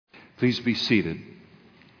Please be seated.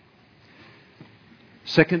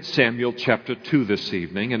 2 Samuel chapter 2 this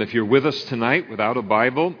evening. And if you're with us tonight without a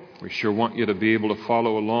Bible, we sure want you to be able to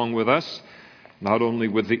follow along with us, not only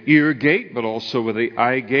with the ear gate, but also with the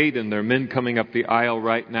eye gate. And there are men coming up the aisle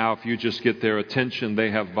right now. If you just get their attention, they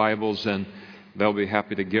have Bibles and they'll be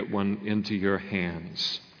happy to get one into your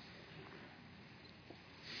hands.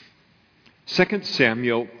 2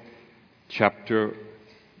 Samuel chapter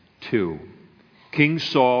 2. King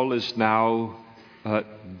Saul is now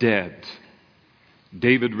dead.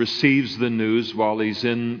 David receives the news while he's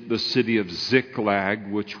in the city of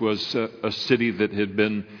Ziklag, which was a city that had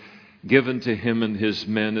been given to him and his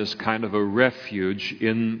men as kind of a refuge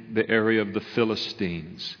in the area of the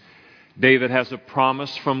Philistines. David has a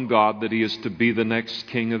promise from God that he is to be the next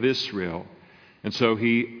king of Israel. And so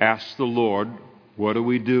he asks the Lord, what do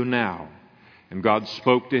we do now? And God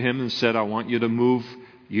spoke to him and said, I want you to move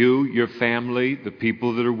you, your family, the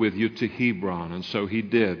people that are with you to Hebron. And so he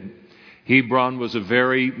did. Hebron was a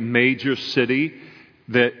very major city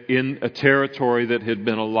that in a territory that had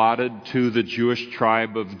been allotted to the Jewish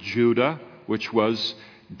tribe of Judah, which was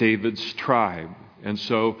David's tribe. And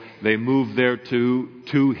so they moved there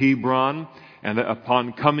to Hebron. And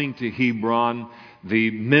upon coming to Hebron, the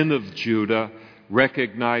men of Judah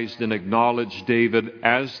recognized and acknowledged David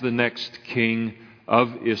as the next king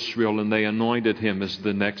of Israel, and they anointed him as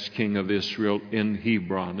the next king of Israel in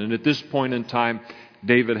Hebron. And at this point in time,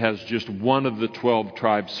 David has just one of the 12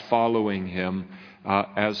 tribes following him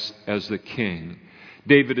as the king.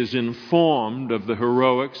 David is informed of the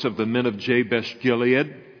heroics of the men of Jabesh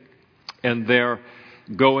Gilead, and they're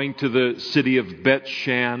going to the city of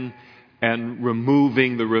Beth-shan and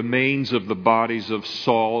removing the remains of the bodies of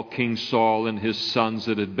Saul, King Saul, and his sons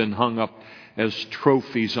that had been hung up as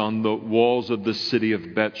trophies on the walls of the city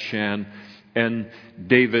of Beth-shan. And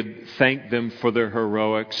David thanked them for their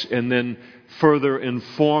heroics and then further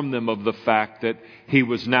informed them of the fact that he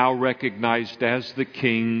was now recognized as the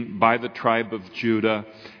king by the tribe of Judah,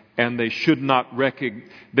 and they should not wanted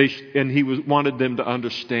them to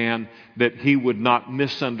understand that he would not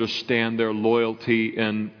misunderstand their loyalty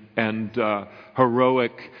and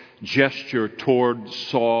heroic gesture toward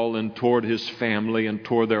Saul and toward his family and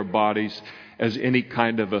toward their bodies as any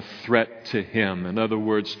kind of a threat to him. In other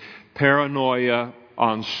words, paranoia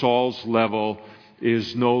on Saul's level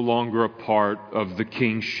is no longer a part of the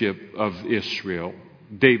kingship of Israel.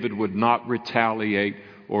 David would not retaliate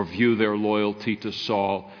or view their loyalty to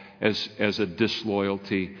Saul as a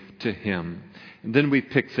disloyalty to him. And then we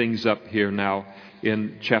pick things up here now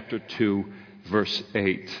in chapter 2, verse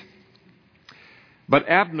 8. But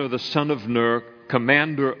Abner, the son of Ner,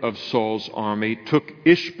 commander of Saul's army, took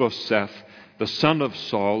Ishbosheth, the son of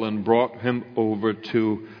Saul, and brought him over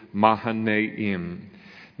to Mahanaim.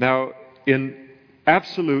 Now, in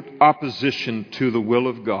absolute opposition to the will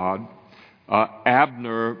of God,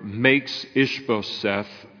 Abner makes Ishbosheth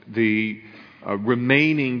the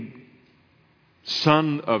remaining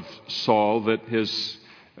son of Saul that has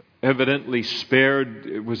evidently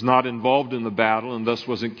spared, was not involved in the battle and thus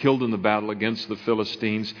wasn't killed in the battle against the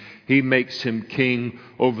Philistines. He makes him king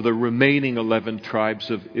over the remaining 11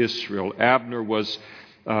 tribes of Israel. Abner was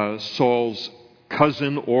Saul's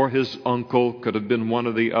cousin or his uncle, could have been one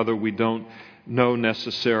or the other. We don't know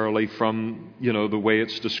necessarily from, the way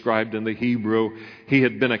it's described in the Hebrew. He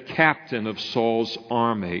had been a captain of Saul's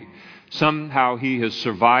army. Somehow he has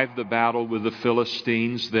survived the battle with the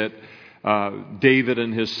Philistines that David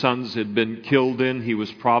and his sons had been killed in. He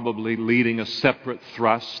was probably leading a separate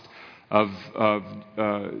thrust of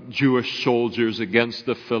Jewish soldiers against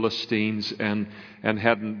the Philistines and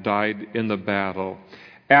hadn't died in the battle.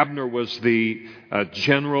 Abner was the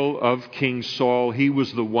general of King Saul. He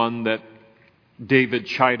was the one that David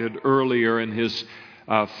chided earlier in his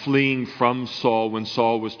fleeing from Saul when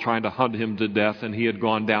Saul was trying to hunt him to death, and he had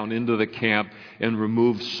gone down into the camp and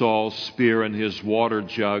removed Saul's spear and his water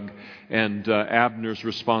jug. And Abner's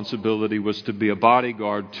responsibility was to be a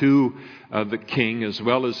bodyguard to the king as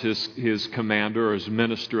well as his commander or his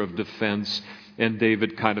minister of defense. And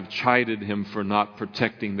David kind of chided him for not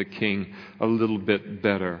protecting the king a little bit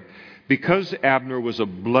better. Because Abner was a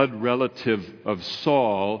blood relative of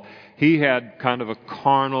Saul, he had kind of a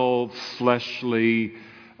carnal, fleshly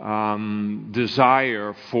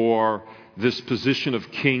desire for this position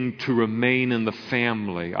of king to remain in the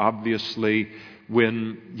family. Obviously,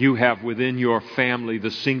 when you have within your family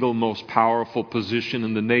the single most powerful position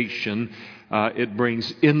in the nation, it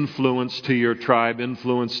brings influence to your tribe,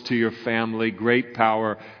 influence to your family, great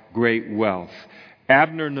power, great wealth.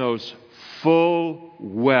 Abner knows full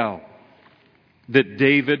well that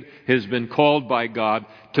David has been called by God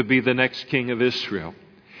to be the next king of Israel.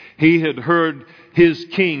 He had heard his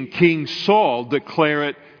king, King Saul, declare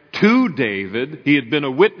it to David. He had been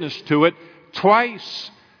a witness to it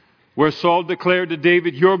twice, where Saul declared to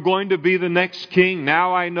David, "You're going to be the next king.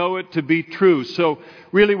 Now I know it to be true." So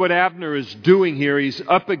really what Abner is doing here, he's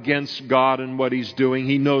up against God and what he's doing.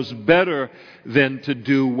 He knows better than to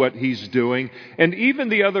do what he's doing. And even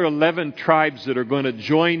the other 11 tribes that are going to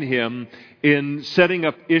join him in setting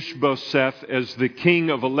up Ishbosheth as the king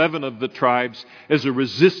of 11 of the tribes as a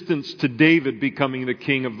resistance to David becoming the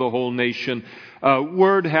king of the whole nation,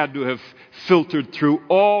 word had to have filtered through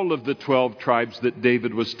all of the 12 tribes that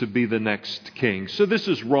David was to be the next king. So this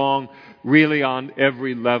is wrong really on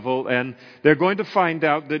every level, and they're going to find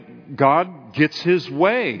out that God gets his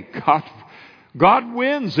way. God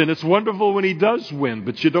wins, and it's wonderful when he does win,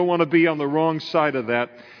 but you don't want to be on the wrong side of that.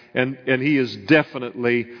 And he is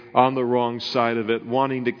definitely on the wrong side of it,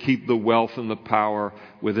 wanting to keep the wealth and the power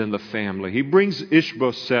within the family. He brings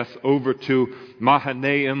Ishbosheth over to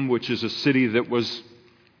Mahanaim, which is a city that was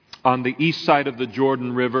on the east side of the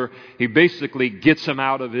Jordan River. He basically gets him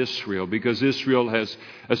out of Israel because Israel has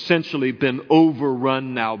essentially been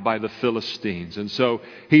overrun now by the Philistines. And so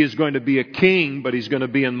he is going to be a king, but he's going to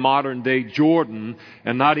be in modern day Jordan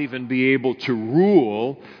and not even be able to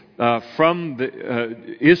rule from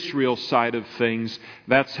the Israel side of things.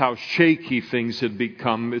 That's how shaky things had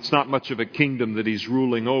become. It's not much of a kingdom that he's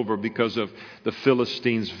ruling over because of the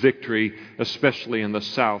Philistines' victory, especially in the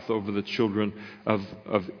south, over the children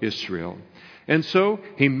of Israel. And so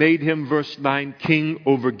he made him, verse 9, king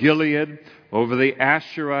over Gilead, over the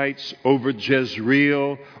Asherites, over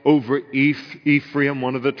Jezreel, over Ephraim,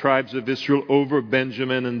 one of the tribes of Israel, over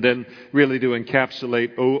Benjamin, and then really to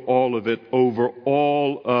encapsulate all of it, over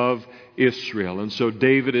all of Israel. And so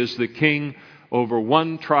David is the king over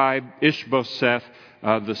one tribe, Ishbosheth,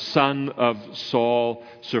 the son of Saul,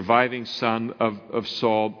 surviving son of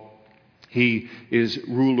Saul. He is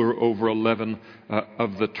ruler over 11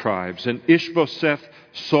 of the tribes. And Ishbosheth,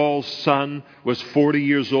 Saul's son, was 40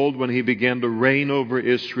 years old when he began to reign over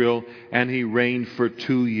Israel, and he reigned for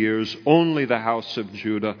 2 years. Only the house of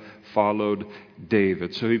Judah followed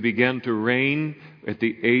David. So he began to reign at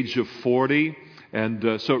the age of 40.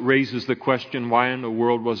 And so it raises the question, why in the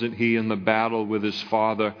world wasn't he in the battle with his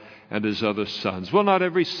father and his other sons? Well, not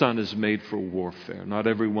every son is made for warfare. Not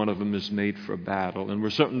every one of them is made for battle. And we're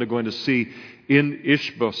certainly going to see in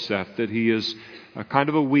Ishbosheth that he is a kind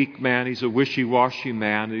of a weak man. He's a wishy-washy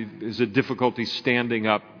man. He has a difficulty standing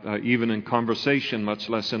up, even in conversation, much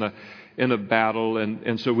less in a battle.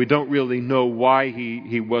 And so we don't really know why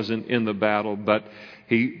he wasn't in the battle, but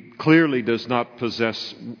he clearly does not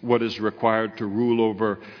possess what is required to rule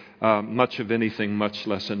over much of anything, much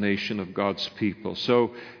less a nation of God's people.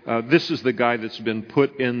 So this is the guy that's been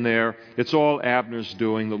put in there. It's all Abner's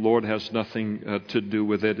doing. The Lord has nothing to do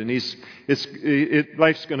with it. And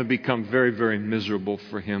life's going to become very, very miserable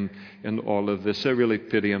for him in all of this. I really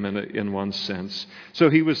pity him in one sense. So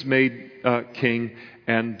he was made king,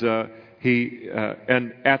 and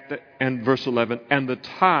verse 11, and the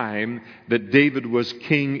time that David was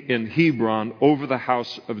king in Hebron over the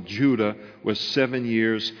house of Judah was 7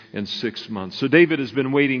 years and 6 months. So David has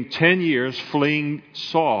been waiting 10 years, fleeing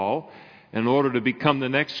Saul, in order to become the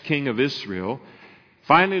next king of Israel.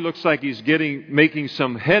 Finally, looks like he's making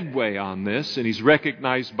some headway on this, and he's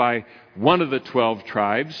recognized by one of the 12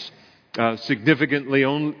 tribes, significantly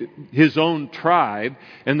his own tribe,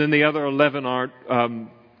 and then the other 11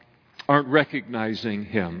 aren't recognizing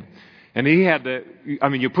him. And he had to,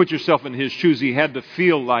 you put yourself in his shoes, he had to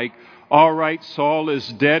feel like, all right, Saul is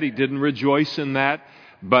dead. He didn't rejoice in that,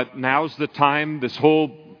 but now's the time, this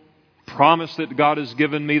whole promise that God has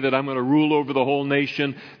given me that I'm going to rule over the whole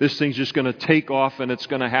nation, this thing's just going to take off and it's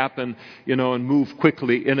going to happen, and move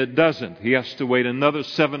quickly. And it doesn't. He has to wait another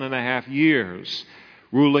 7.5 years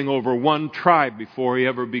ruling over one tribe before he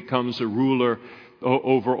ever becomes a ruler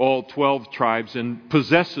over all 12 tribes and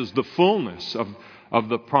possesses the fullness of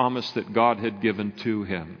the promise that God had given to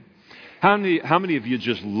him. How many of you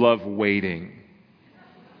just love waiting?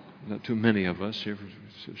 Not too many of us here.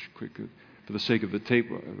 For the sake of the tape,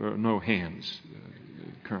 no hands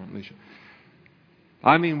currently.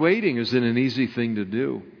 Waiting isn't an easy thing to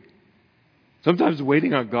do. Sometimes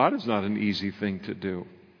waiting on God is not an easy thing to do.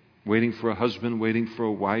 Waiting for a husband, waiting for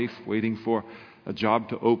a wife, waiting for a job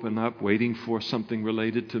to open up, waiting for something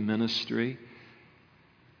related to ministry.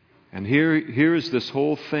 And here is this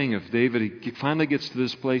whole thing of David. He finally gets to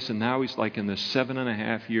this place, and now he's like in this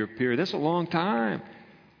 7.5 year period. That's a long time.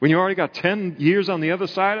 When you already got 10 years on the other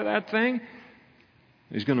side of that thing,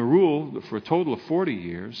 he's going to rule for a total of 40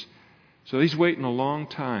 years. So he's waiting a long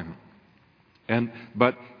time.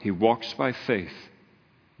 But he walks by faith.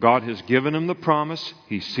 God has given him the promise.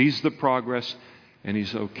 He sees the progress, and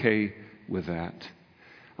he's okay with that.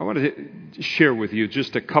 I want to share with you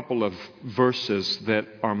just a couple of verses that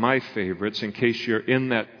are my favorites in case you're in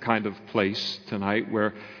that kind of place tonight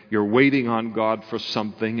where you're waiting on God for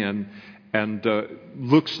something and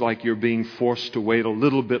looks like you're being forced to wait a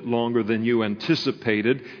little bit longer than you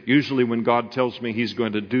anticipated. Usually when God tells me he's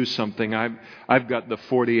going to do something, I've got the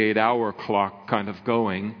 48-hour clock kind of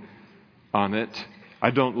going on it. I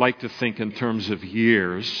don't like to think in terms of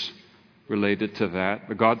years related to that,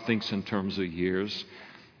 but God thinks in terms of years.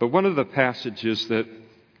 But one of the passages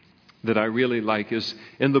that I really like is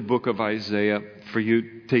in the book of Isaiah, for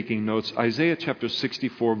you taking notes. Isaiah chapter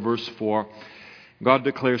 64, verse 4. God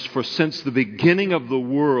declares, "For since the beginning of the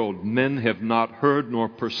world, men have not heard nor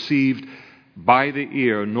perceived by the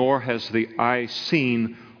ear, nor has the eye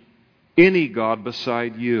seen any God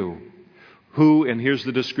beside you, who," and here's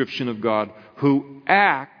the description of God, "who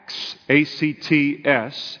acts,"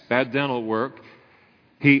 A-C-T-S, bad dental work,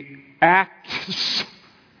 he acts.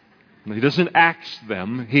 He doesn't axe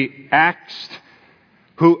them, he acts,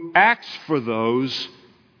 who acts for those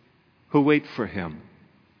who wait for him.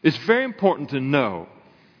 It's very important to know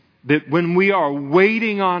that when we are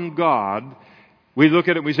waiting on God, we look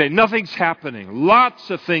at it and we say, nothing's happening. Lots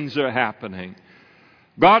of things are happening.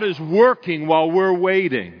 God is working while we're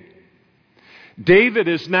waiting. David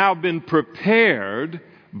has now been prepared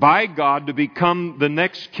by God to become the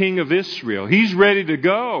next king of Israel. He's ready to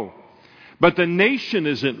go. But the nation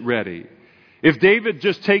isn't ready. If David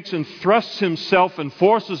just takes and thrusts himself and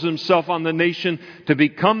forces himself on the nation to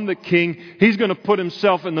become the king, he's going to put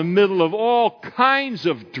himself in the middle of all kinds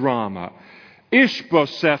of drama.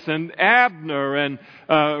 Ishbosheth and Abner and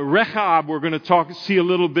Rechab, we're going to see a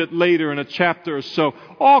little bit later in a chapter or so.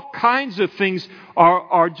 All kinds of things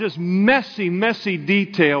are just messy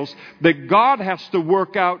details that God has to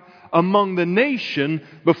work out among the nation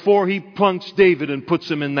before he plunks David and puts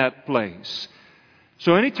him in that place.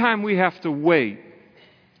 So anytime we have to wait,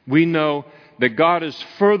 we know that God is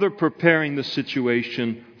further preparing the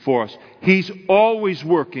situation for us. He's always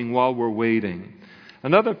working while we're waiting.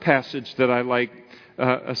 Another passage that I like,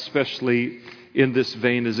 especially in this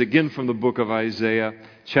vein, is again from the book of Isaiah,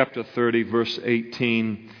 chapter 30, verse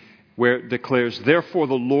 18, where it declares, "Therefore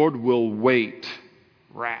the Lord will wait."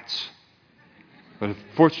 Rats. But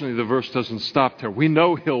fortunately, the verse doesn't stop there. We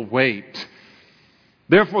know he'll wait.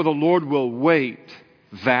 "Therefore the Lord will wait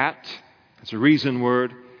that," that's a reason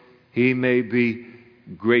word, "he may be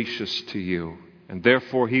gracious to you. And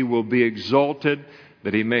therefore he will be exalted,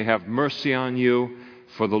 that he may have mercy on you.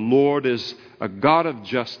 For the Lord is a God of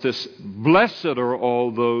justice. Blessed are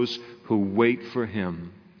all those who wait for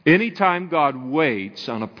him." Anytime God waits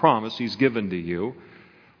on a promise he's given to you,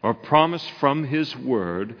 or a promise from his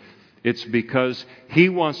word, it's because he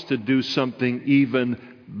wants to do something even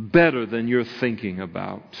better than you're thinking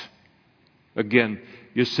about. Again,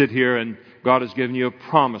 you sit here and God has given you a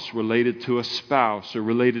promise related to a spouse or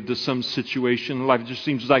related to some situation in life. It just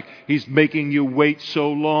seems like he's making you wait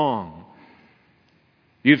so long.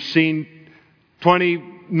 You've seen 20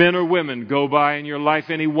 men or women go by in your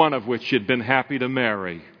life, any one of which you'd been happy to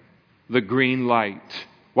marry. The green light.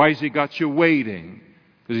 Why has he got you waiting?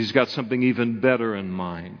 Because he's got something even better in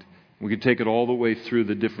mind. We can take it all the way through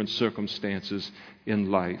the different circumstances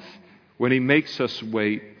in life. When he makes us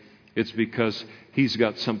wait, it's because he's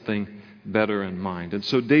got something better in mind. And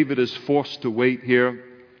so David is forced to wait here.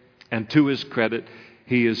 And to his credit,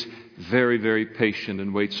 he is very, very patient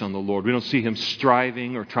and waits on the Lord. We don't see him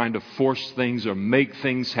striving or trying to force things or make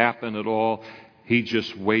things happen at all. He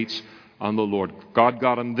just waits on the Lord. God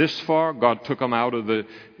got him this far. God took him out of the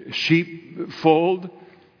sheepfold.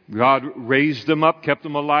 God raised him up, kept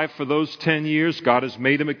him alive for those 10 years. God has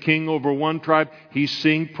made him a king over one tribe. He's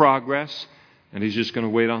seeing progress, and he's just going to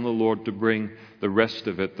wait on the Lord to bring the rest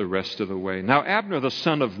of it the rest of the way. Now, Abner, the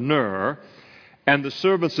son of Ner, and the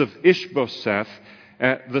servants of Ishbosheth,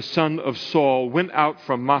 the son of Saul, went out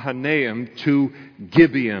from Mahanaim to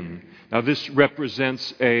Gibeon. Now, this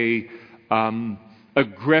represents a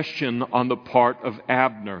aggression on the part of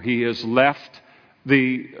Abner. He has left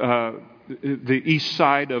the east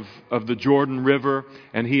side of the Jordan River,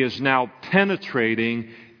 and he is now penetrating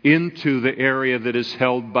into the area that is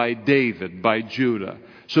held by David, by Judah.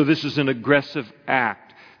 So this is an aggressive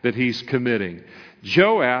act that he's committing.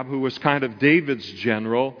 Joab, who was kind of David's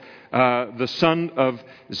general, the son of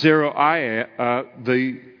Zeruiah,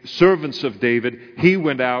 the servants of David, he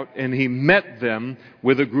went out and he met them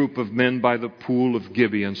with a group of men by the pool of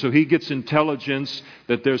Gibeon. So he gets intelligence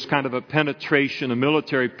that there's kind of a penetration, a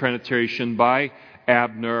military penetration by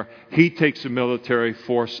Abner. He takes a military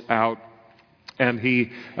force out and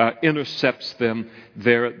he intercepts them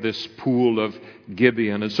there at this pool of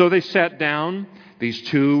Gibeon. And so they sat down, these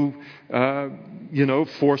two,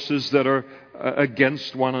 forces that are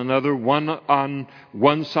against one another, one on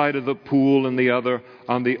one side of the pool and the other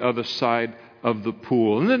on the other side of the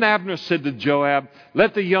pool. And then Abner said to Joab,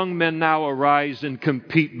 "Let the young men now arise and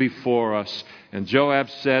compete before us." And Joab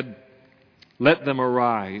said, "Let them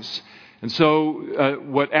arise." And so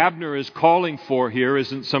what Abner is calling for here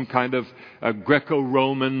isn't some kind of a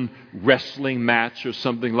Greco-Roman wrestling match or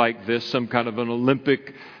something like this, some kind of an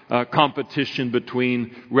Olympic competition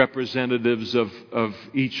between representatives of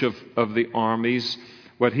each of the armies.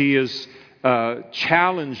 What he is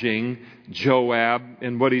challenging Joab,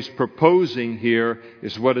 and what he's proposing here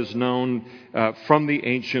is what is known from the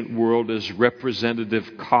ancient world as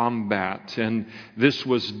representative combat. And this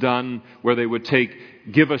was done where they would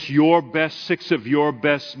give us your best, 6 of your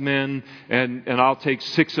best men, and I'll take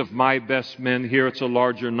 6 of my best men. Here it's a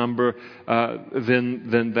larger number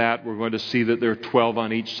than that. We're going to see that there are 12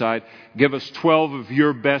 on each side. Give us 12 of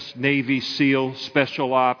your best Navy SEAL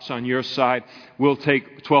special ops on your side. We'll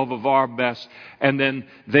take 12 of our best. And then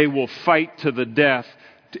they will fight to the death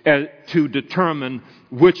to determine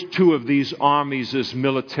which 2 of these armies is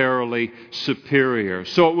militarily superior.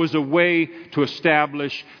 So it was a way to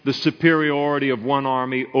establish the superiority of one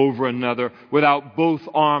army over another without both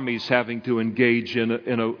armies having to engage in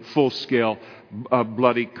a full-scale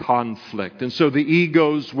bloody conflict. And so the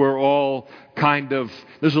egos were all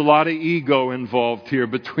there's a lot of ego involved here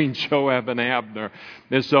between Joab and Abner.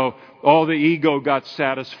 And so all the ego got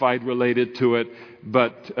satisfied related to it,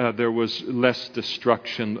 but there was less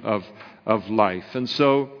destruction of life. And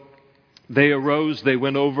so they arose, they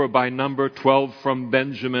went over by number, 12 from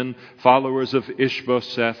Benjamin, followers of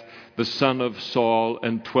Ishbosheth, the son of Saul,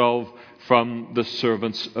 and 12 from the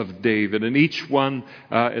servants of David. And each one,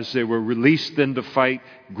 as they were released then to fight,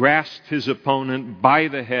 grasped his opponent by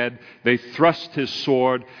the head. They thrust his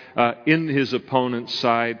sword in his opponent's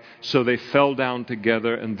side, so they fell down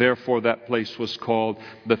together, and therefore that place was called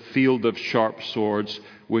the Field of Sharp Swords,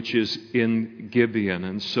 which is in Gibeon.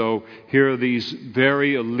 And so here are these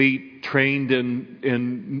very elite, trained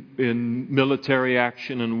in military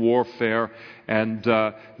action and warfare, and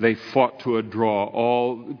they fought to a draw.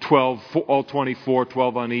 All 24,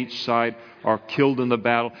 12 on each side, are killed in the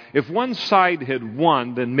battle. If one side had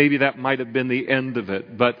won, then maybe that might have been the end of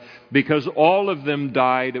it. But because all of them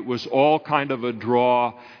died, it was all kind of a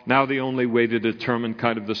draw. Now the only way to determine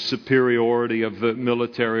kind of the superiority of the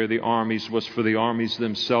military or the armies was for the armies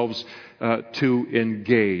themselves to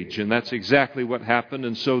engage. And that's exactly what happened.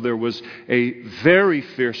 And so there was a very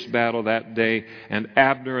fierce battle that day, and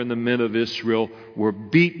Abner and the men of Israel were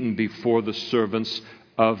beaten before the servants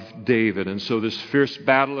of David. And so this fierce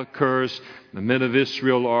battle occurs. The men of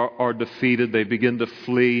Israel are defeated. They begin to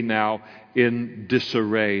flee now in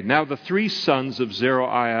disarray. Now the 3 sons of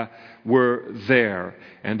Zeruiah were there.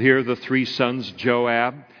 And here are the 3 sons,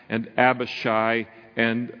 Joab and Abishai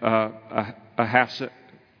and Ahasa.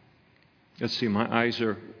 Let's see, my eyes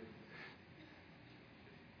are...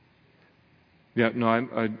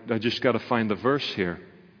 I just got to find the verse here.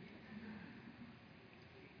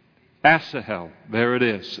 Asahel, there it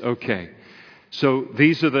is. Okay. So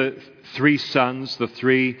these are the 3 sons, the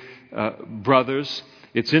 3 brothers.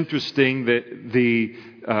 It's interesting that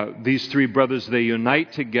these 3 brothers, they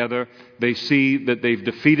unite together. They see that they've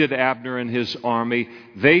defeated Abner and his army.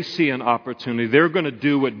 They see an opportunity. They're going to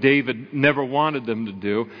do what David never wanted them to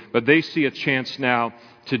do, but they see a chance now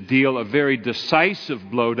to deal a very decisive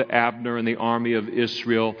blow to Abner and the army of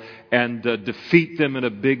Israel and defeat them in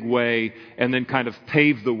a big way, and then kind of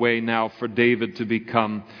pave the way now for David to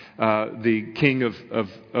become the king of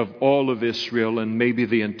all of Israel, and maybe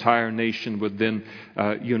the entire nation would then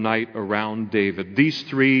unite around David. These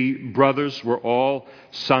 3 brothers were all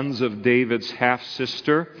sons of David's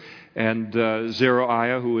half-sister, and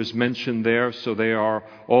Zeruiah, who is mentioned there, so they are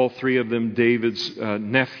all 3 of them David's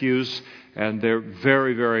nephews. And they're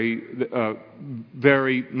very,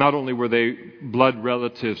 very, not only were they blood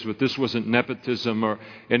relatives, but this wasn't nepotism or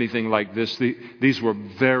anything like this. These were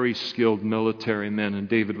very skilled military men, and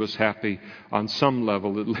David was happy on some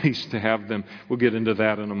level, at least, to have them. We'll get into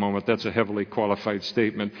that in a moment. That's a heavily qualified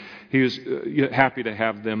statement. He was happy to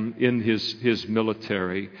have them in his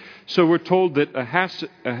military. So we're told that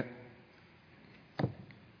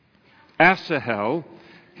Asahel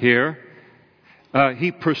here,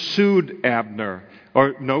 he pursued Abner.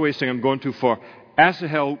 Or, no, wait a second, I'm going too far.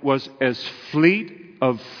 Asahel was as fleet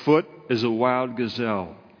of foot as a wild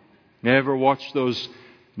gazelle. You ever watch those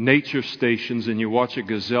nature stations and you watch a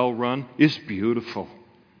gazelle run? It's beautiful.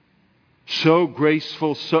 So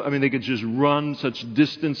graceful, they could just run such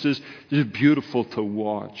distances, just beautiful to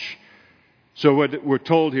watch. So what we're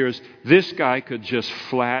told here is this guy could just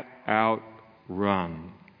flat out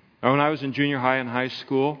run. Now, when I was in junior high and high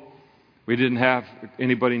school, we didn't have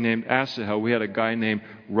anybody named Asahel. We had a guy named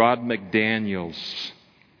Rod McDaniels.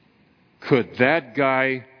 Could that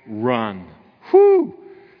guy run? Whew!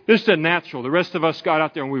 This is a natural. The rest of us got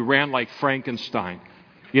out there and we ran like Frankenstein.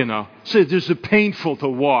 So this is painful to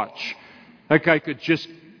watch. That guy could just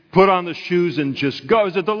put on the shoes and just go. It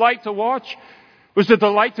was a delight to watch. It was a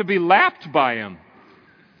delight to be lapped by him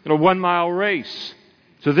in a 1-mile race.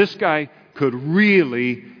 So this guy could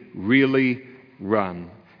really, really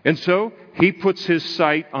run. And so he puts his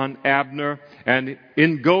sight on Abner, and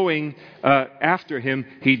in going after him,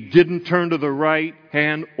 he didn't turn to the right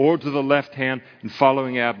hand or to the left hand in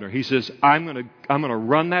following Abner. He says, I'm going to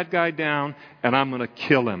run that guy down, and I'm going to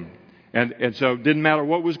kill him. And so it didn't matter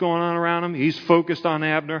what was going on around him. He's focused on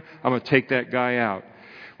Abner. I'm going to take that guy out.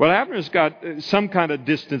 Well, Abner's got some kind of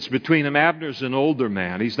distance between him. Abner's an older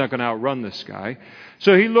man. He's not going to outrun this guy.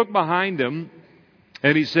 So he looked behind him,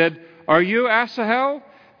 and he said, "Are you Asahel?"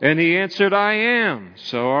 And he answered, "I am."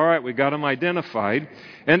 So, all right, we got him identified.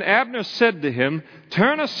 And Abner said to him,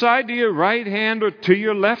 "Turn aside to your right hand or to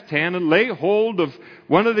your left hand and lay hold of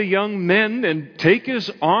one of the young men and take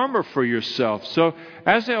his armor for yourself." So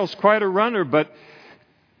Asahel's quite a runner, but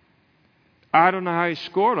I don't know how he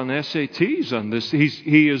scored on the SATs on this.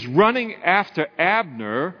 He is running after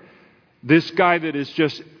Abner, this guy that is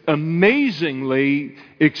just amazingly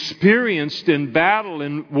experienced in battle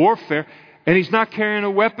and warfare. And he's not carrying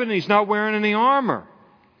a weapon. He's not wearing any armor.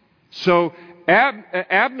 So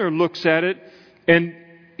Abner looks at it and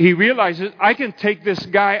he realizes, I can take this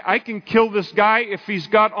guy. I can kill this guy if he's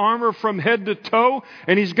got armor from head to toe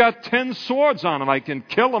and he's got 10 swords on him. I can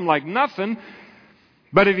kill him like nothing.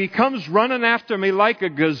 But if he comes running after me like a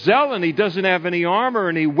gazelle and he doesn't have any armor,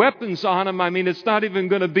 any weapons on him, it's not even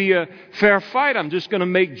going to be a fair fight. I'm just going to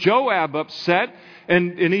make Joab upset.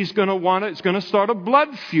 And he's going to it's going to start a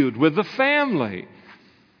blood feud with the family.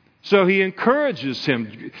 So he encourages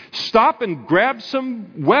him, stop and grab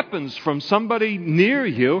some weapons from somebody near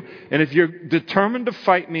you. And if you're determined to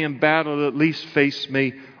fight me in battle, at least face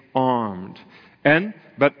me armed.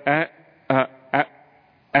 But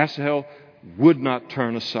Asahel would not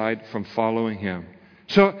turn aside from following him.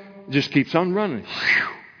 So just keeps on running.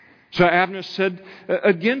 So Abner said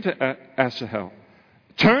again to Asahel,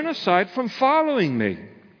 "Turn aside from following me.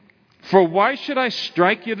 For why should I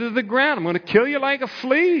strike you to the ground? I'm going to kill you like a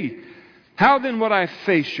flea. How then would I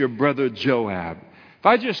face your brother Joab? If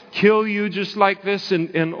I just kill you just like this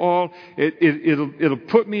and all, it'll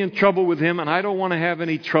put me in trouble with him, and I don't want to have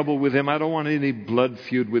any trouble with him. I don't want any blood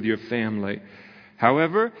feud with your family."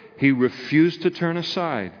 However, he refused to turn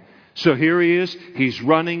aside. So here he is. He's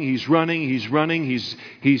running. He's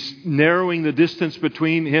narrowing the distance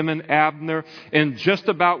between him and Abner. And just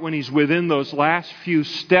about when he's within those last few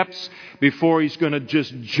steps before he's going to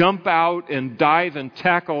just jump out and dive and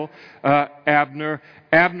tackle Abner,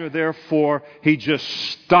 therefore, he just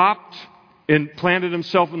stopped and planted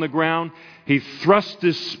himself in the ground. He thrust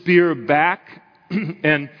his spear back.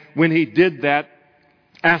 And when he did that,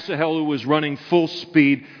 Asahel, who was running full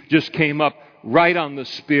speed, just came up right on the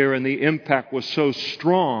spear, and the impact was so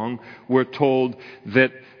strong, we're told,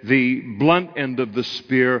 that the blunt end of the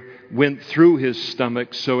spear went through his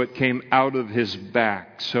stomach, so it came out of his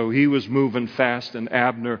back. So he was moving fast, and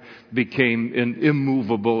Abner became an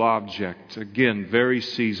immovable object. Again, very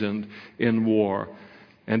seasoned in war.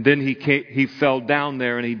 And then he fell down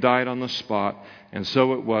there, and he died on the spot. And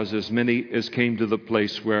so it was, as many as came to the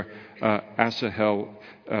place where Asahel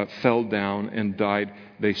fell down and died,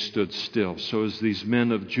 they stood still. So as these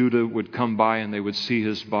men of Judah would come by and they would see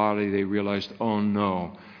his body, they realized, oh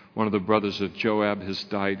no, one of the brothers of Joab has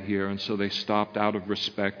died here. And so they stopped out of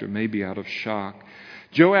respect or maybe out of shock.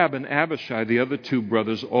 Joab and Abishai, the other two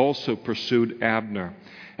brothers, also pursued Abner.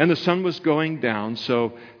 And the sun was going down,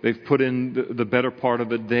 so they've put in the better part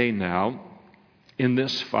of a day now in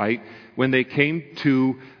this fight. When they came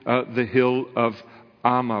to the hill of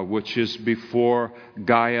Ammah, which is before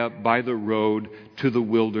Giah by the road to the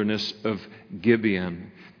wilderness of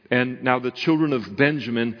Gibeon. And now the children of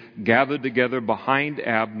Benjamin gathered together behind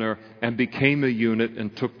Abner and became a unit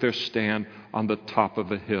and took their stand on the top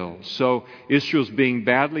of a hill. So Israel's being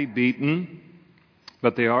badly beaten,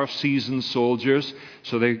 but they are seasoned soldiers.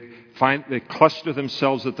 So they cluster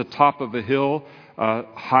themselves at the top of a hill.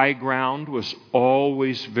 High ground is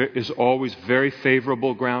always very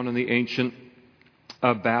favorable ground in the ancient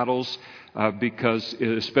battles because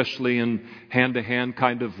especially in hand-to-hand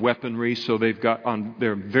kind of weaponry. So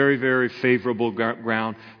they're very, very favorable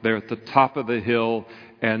ground. They're at the top of the hill.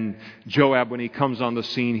 And Joab, when he comes on the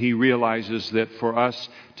scene, he realizes that for us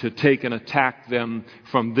to take and attack them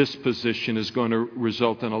from this position is going to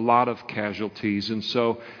result in a lot of casualties. And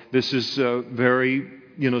so this is very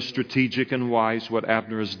strategic and wise what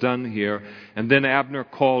Abner has done here. And then Abner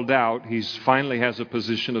called out. He finally has a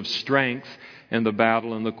position of strength in the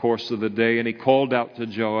battle in the course of the day. And he called out to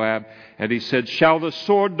Joab and he said, "Shall the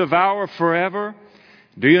sword devour forever?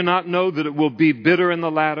 Do you not know that it will be bitter in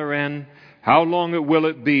the latter end? How long will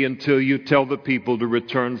it be until you tell the people to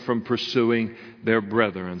return from pursuing their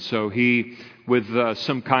brethren?" So he, with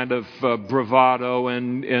some kind of bravado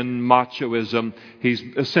and machoism, he's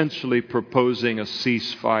essentially proposing a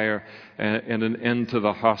ceasefire and an end to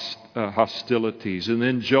the hostilities. And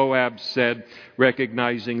then Joab said,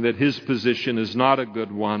 recognizing that his position is not a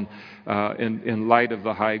good one, in light of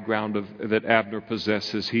the high ground that Abner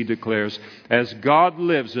possesses, he declares, "As God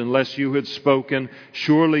lives, unless you had spoken,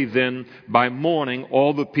 surely then by morning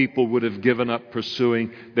all the people would have given up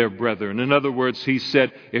pursuing their brethren." In other words, he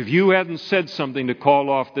said, if you hadn't said something to call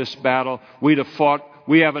off this battle, we'd have fought.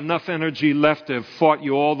 We have enough energy left to have fought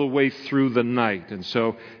you all the way through the night. And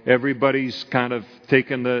so everybody's kind of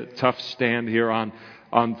taken the tough stand here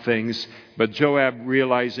on things. But Joab,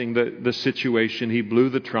 realizing the situation, he blew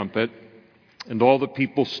the trumpet, and all the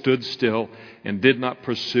people stood still and did not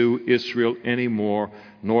pursue Israel anymore,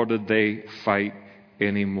 nor did they fight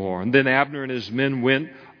anymore. And then Abner and his men went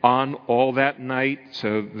on all that night.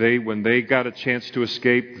 So when they got a chance to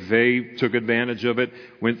escape, they took advantage of it,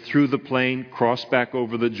 went through the plain, crossed back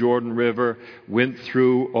over the Jordan River, went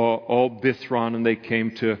through all Bithron, and they came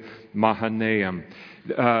to Mahanaim.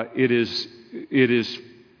 It is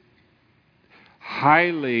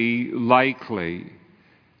highly likely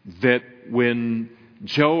that when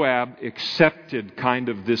Joab accepted kind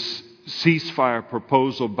of this ceasefire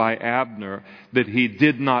proposal by Abner, that he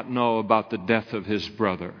did not know about the death of his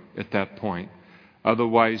brother at that point.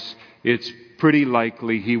 Otherwise, it's pretty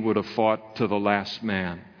likely he would have fought to the last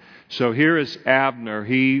man. So here is Abner.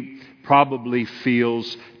 He probably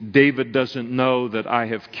feels David doesn't know that I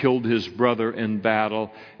have killed his brother in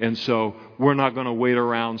battle, and so we're not going to wait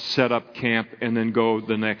around, set up camp, and then go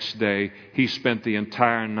the next day. He spent the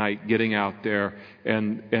entire night getting out there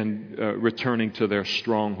and returning to their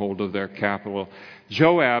stronghold of their capital.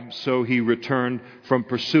 Joab, so he returned from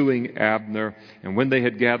pursuing Abner, and when they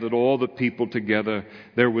had gathered all the people together,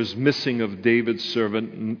 there was missing of David's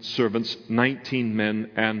servants 19 men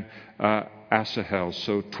and Asahel.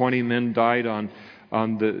 So 20 men died on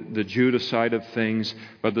the Judah side of things,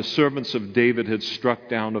 but the servants of David had struck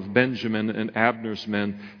down of Benjamin and Abner's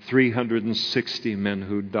men 360 men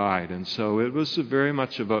who died. And so it was very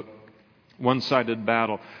much of a one-sided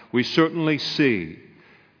battle. We certainly see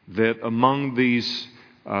that among these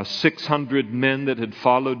 600 men that had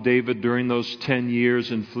followed David during those 10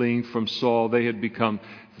 years in fleeing from Saul, they had become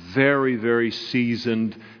very, very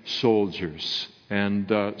seasoned soldiers.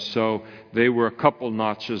 And so they were a couple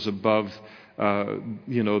notches above,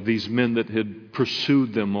 these men that had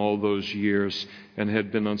pursued them all those years and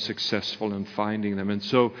had been unsuccessful in finding them. And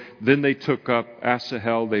so then they took up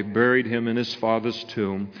Asahel. They buried him in his father's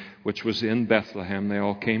tomb, which was in Bethlehem. They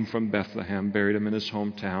all came from Bethlehem, buried him in his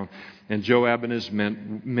hometown. And Joab and his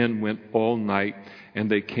men went all night,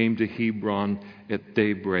 and they came to Hebron at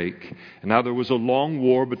daybreak. And now there was a long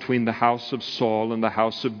war between the house of Saul and the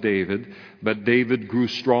house of David, but David grew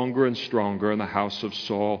stronger and stronger, and the house of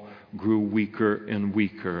Saul grew weaker and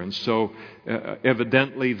weaker. And so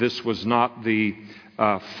evidently this was not the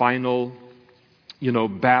final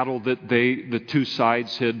battle that the two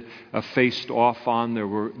sides had faced off on.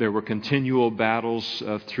 There were continual battles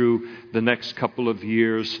through the next couple of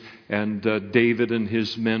years, and David and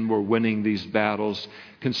his men were winning these battles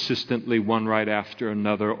consistently, one right after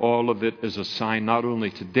another. All of it is a sign not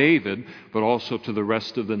only to David, but also to the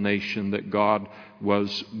rest of the nation that God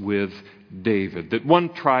was with David. That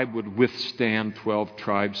one tribe would withstand 12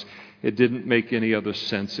 tribes, it didn't make any other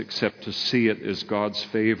sense except to see it as God's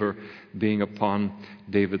favor being upon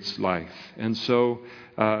David's life. And so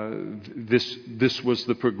this was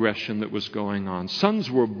the progression that was going on. Sons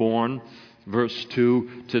were born, verse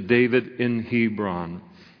 2, to David in Hebron.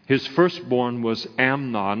 His firstborn was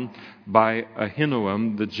Amnon by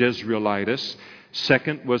Ahinoam the Jezreelitess.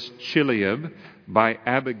 Second was Chileab by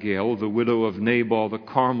Abigail, the widow of Nabal the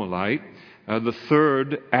Carmelite. The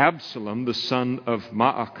third, Absalom, the son of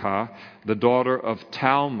Maacah, the daughter of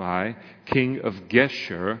Talmai, king of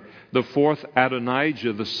Geshur. The fourth,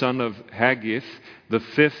 Adonijah, the son of Haggith. The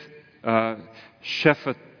fifth,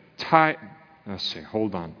 Shephatiah. Let's see,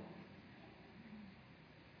 hold on.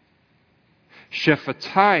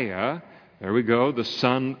 Shephatiah, there we go, the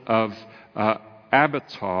son of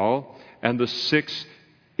Abital, and the sixth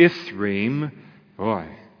Ithream. Boy,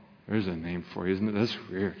 there's a name for you, isn't it? That's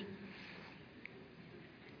weird.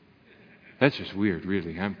 That's just weird,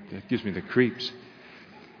 really. That gives me the creeps.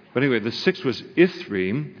 But anyway, the sixth was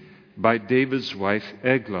Ithream by David's wife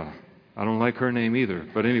Eglah. I don't like her name either.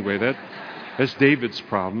 But anyway, that's David's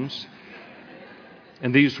problems.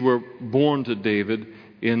 And these were born to David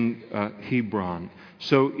in Hebron.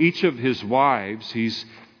 So each of his wives, he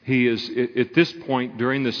is at this point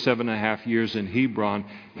during the 7.5 years in Hebron,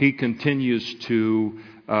 he continues to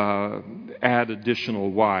add additional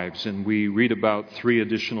wives. And we read about 3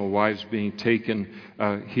 additional wives being taken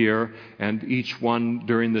here. And each one,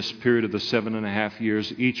 during this period of the 7.5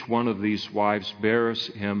 years, each one of these wives bears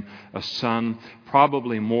him a son,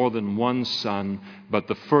 probably more than one son, but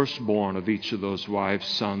the firstborn of each of those wives'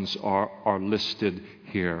 sons are listed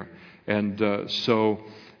here. And so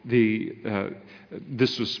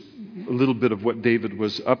this was a little bit of what David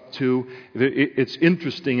was up to. It's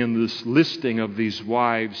interesting in this listing of these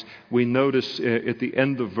wives, we notice at the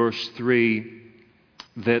end of verse 3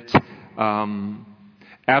 that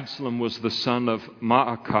Absalom was the son of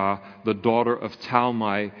Maacah, the daughter of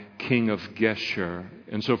Talmai, king of Geshur.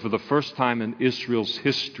 And so for the first time in Israel's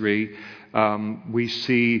history, we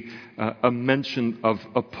see a mention of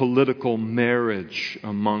a political marriage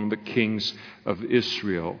among the kings of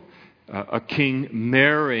Israel. A king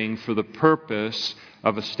marrying for the purpose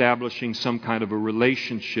of establishing some kind of a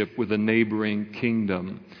relationship with a neighboring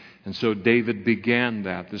kingdom. And so David began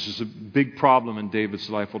that. This is a big problem in David's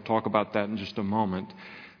life. We'll talk about that in just a moment.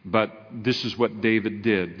 But this is what David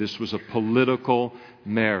did. This was a political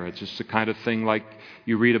marriage. It's the kind of thing like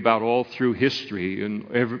you read about all through history in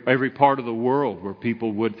every part of the world where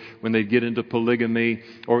people would, when they'd get into polygamy,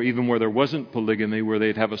 or even where there wasn't polygamy, where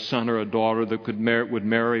they'd have a son or a daughter that would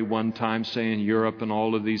marry one time, say in Europe, and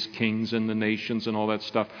all of these kings and the nations and all that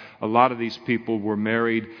stuff. A lot of these people were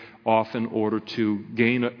married off in order to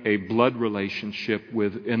gain a blood relationship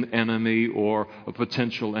with an enemy or a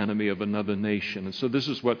potential enemy of another nation. And so this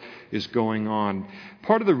is what is going on.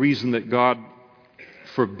 Part of the reason that God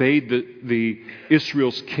forbade the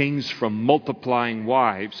Israel's kings from multiplying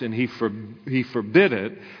wives, and he forbid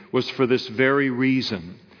it, was for this very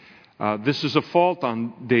reason. This is a fault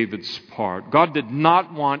on David's part. God did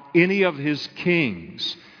not want any of his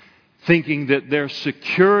kings thinking that their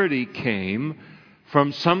security came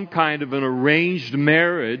from some kind of an arranged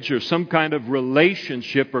marriage or some kind of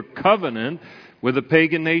relationship or covenant with the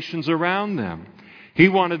pagan nations around them. He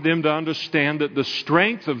wanted them to understand that the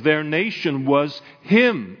strength of their nation was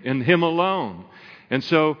Him and Him alone. And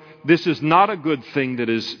so this is not a good thing that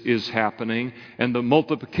is happening. And the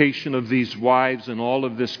multiplication of these wives and all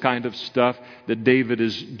of this kind of stuff that David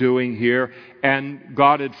is doing here. And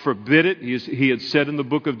God had forbid it. He had said in the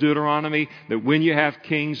book of Deuteronomy that when you have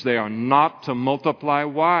kings, they are not to multiply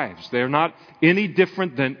wives. They are not any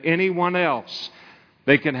different than anyone else.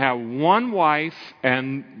 They can have one wife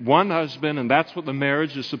and one husband, and that's what the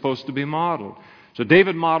marriage is supposed to be modeled. So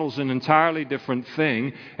David models an entirely different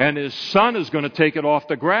thing, and his son is going to take it off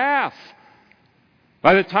the graph.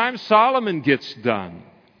 By the time Solomon gets done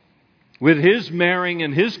with his marrying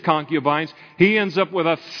and his concubines, he ends up with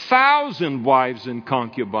 1,000 wives and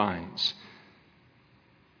concubines.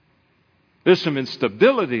 There's some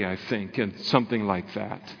instability, I think, in something like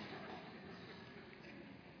that.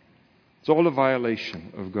 It's all a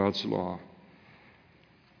violation of God's law.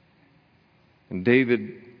 And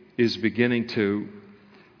David is beginning to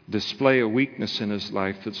display a weakness in his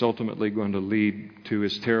life that's ultimately going to lead to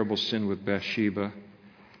his terrible sin with Bathsheba.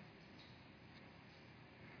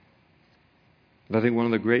 And I think one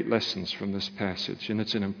of the great lessons from this passage, and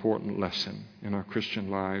it's an important lesson in our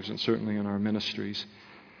Christian lives and certainly in our ministries,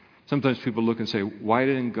 sometimes people look and say, why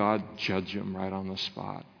didn't God judge him right on the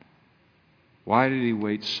spot? Why did He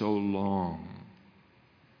wait so long?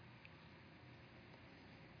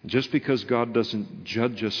 Just because God doesn't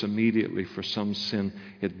judge us immediately for some sin,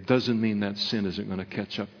 it doesn't mean that sin isn't going to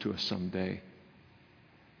catch up to us someday.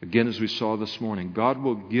 Again, as we saw this morning, God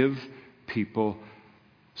will give people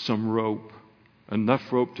some rope,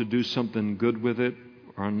 enough rope to do something good with it,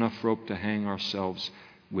 or enough rope to hang ourselves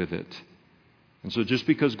with it. And so just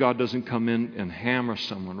because God doesn't come in and hammer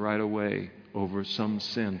someone right away over some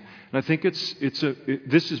sin. And I think this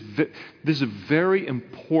is a very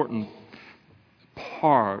important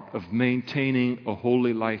part of maintaining a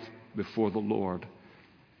holy life before the Lord.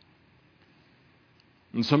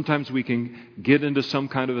 And sometimes we can get into some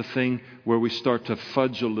kind of a thing where we start to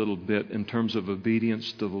fudge a little bit in terms of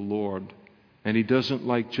obedience to the Lord. And He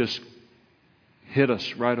doesn't just hit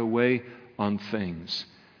us right away on things.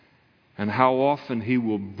 And how often He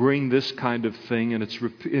will bring this kind of thing, and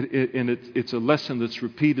it's a lesson that's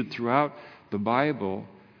repeated throughout the Bible,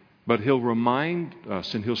 but He'll remind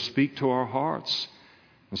us and He'll speak to our hearts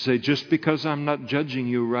and say, just because I'm not judging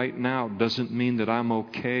you right now doesn't mean that I'm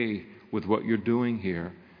okay with what you're doing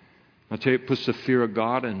here. I tell you, it puts the fear of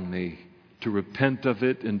God in me to repent of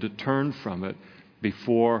it and to turn from it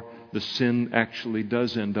before the sin actually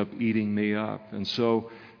does end up eating me up. And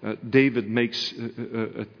so David makes,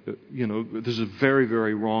 this is very,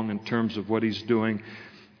 very wrong in terms of what he's doing.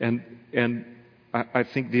 And I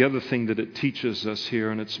think the other thing that it teaches us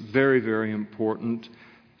here, and it's very, very important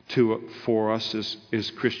for us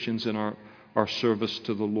as Christians in our service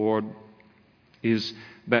to the Lord, is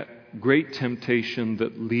that great temptation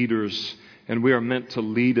that leaders, and we are meant to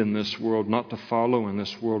lead in this world, not to follow in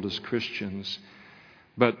this world as Christians,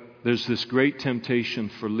 but there's this great temptation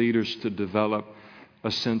for leaders to develop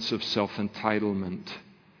a sense of self-entitlement,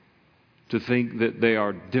 to think that they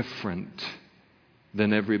are different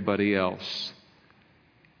than everybody else,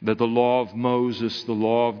 that the law of Moses, the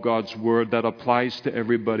law of God's Word, that applies to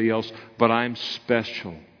everybody else, but I'm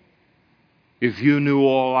special. If you knew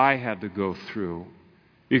all I had to go through,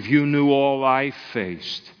 if you knew all I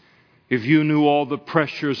faced, if you knew all the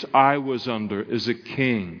pressures I was under as a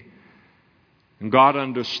king. And God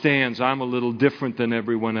understands I'm a little different than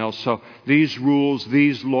everyone else. So these rules,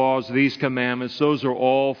 these laws, these commandments, those are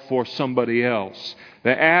all for somebody else,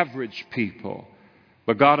 the average people.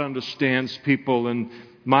 But God understands people in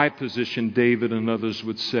my position, David and others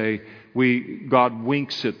would say, God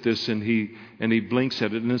winks at this and he blinks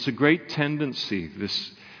at it. And it's a great tendency,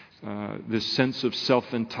 this sense of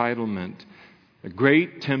self-entitlement, a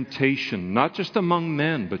great temptation, not just among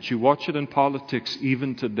men, but you watch it in politics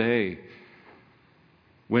even today.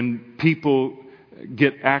 When people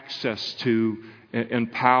get access to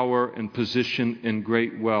and power and position and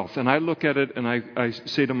great wealth. And I look at it and I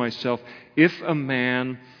say to myself, if a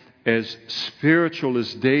man as spiritual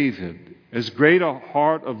as David, as great a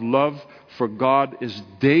heart of love for God as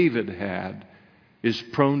David had, is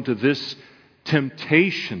prone to this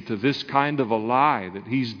temptation, to this kind of a lie, that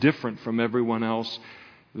he's different from everyone else,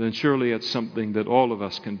 then surely it's something that all of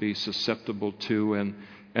us can be susceptible to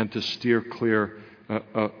and to steer clear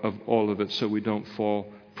of all of it so we don't fall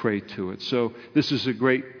prey to it. So this is a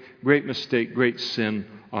great mistake, great sin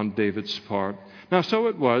on David's part. Now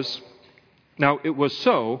it was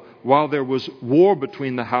so, while there was war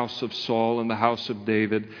between the house of Saul and the house of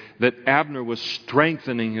David, that Abner was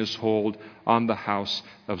strengthening his hold on the house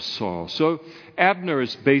of Saul. So Abner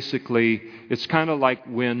is basically, it's kind of like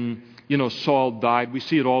when, Saul died. We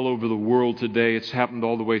see it all over the world today. It's happened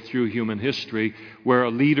all the way through human history, where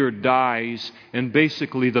a leader dies and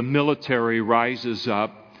basically the military rises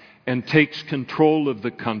up and takes control of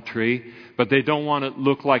the country, but they don't want it to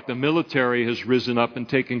look like the military has risen up and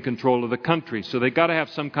taken control of the country. So they've got to have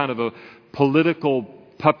some kind of a political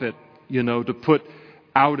puppet, to put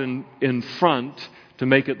out in front to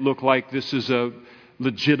make it look like this is a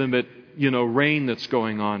legitimate, reign that's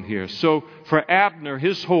going on here. So for Abner,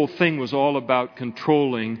 his whole thing was all about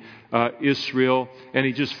controlling Israel, and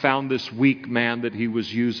he just found this weak man that he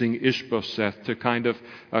was using, Ishbosheth, to kind of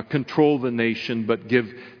control the nation, but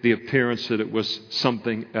give the appearance that it was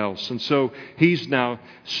something else. And so he's now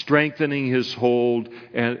strengthening his hold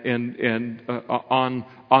on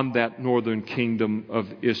that northern kingdom of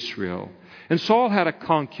Israel. And Saul had a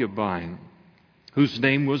concubine whose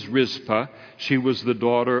name was Rizpah. She was the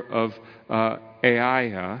daughter of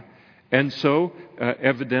Aiah. And so,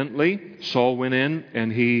 evidently, Saul went in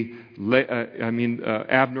and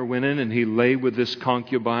Abner went in and he lay with this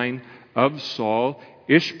concubine of Saul.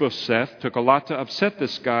 Ishbosheth took a lot to upset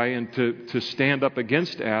this guy and to stand up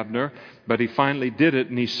against Abner, but he finally did it,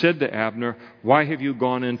 and he said to Abner, "Why have you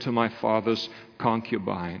gone into my father's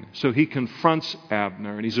concubine?" So he confronts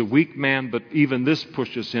Abner, and he's a weak man, but even this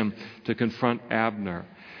pushes him to confront Abner.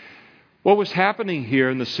 What was happening here,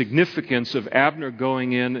 and the significance of Abner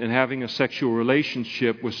going in and having a sexual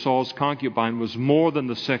relationship with Saul's concubine, was more than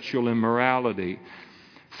the sexual immorality.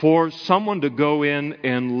 For someone to go in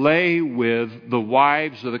and lay with the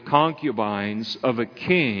wives or the concubines of a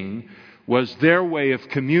king was their way of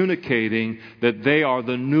communicating that they are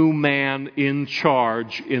the new man in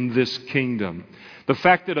charge in this kingdom. The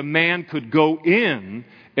fact that a man could go in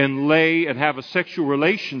and lay and have a sexual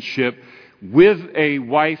relationship with a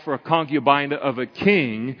wife or a concubine of a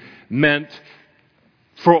king meant,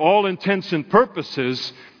 for all intents and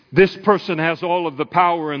purposes, this person has all of the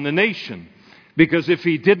power in the nation. Because if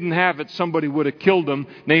he didn't have it, somebody would have killed him,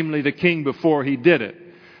 namely the king, before he did it.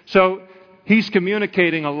 So he's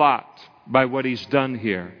communicating a lot by what he's done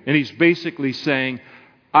here. And he's basically saying,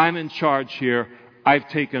 I'm in charge here. I've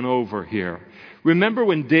taken over here. Remember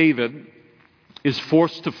when David is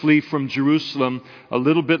forced to flee from Jerusalem a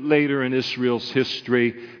little bit later in Israel's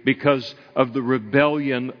history because of the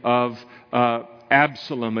rebellion of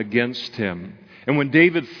Absalom against him. And when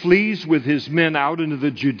David flees with his men out into the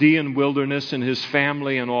Judean wilderness and his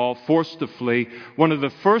family and all, forced to flee, one of the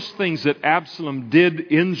first things that Absalom did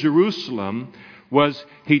in Jerusalem was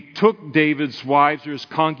he took David's wives or his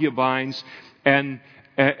concubines, and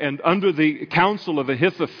under the counsel of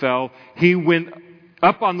Ahithophel, he went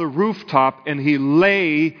up on the rooftop and he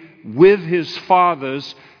lay with his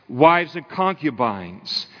father's wives and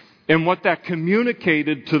concubines. And what that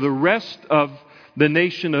communicated to the rest of the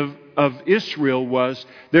nation of Israel was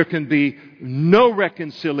there can be no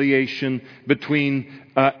reconciliation between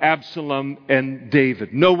Absalom and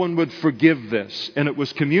David. No one would forgive this. And it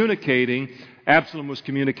was communicating, Absalom was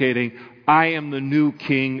communicating, I am the new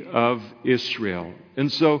king of Israel.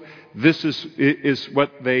 And so this is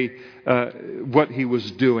what he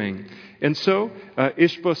was doing. And so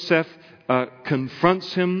Ishbosheth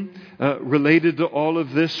confronts him related to all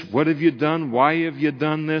of this. What have you done? Why have you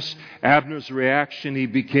done this? Abner's reaction, he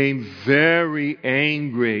became very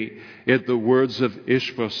angry at the words of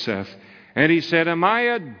Ishbosheth. And he said, am I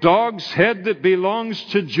a dog's head that belongs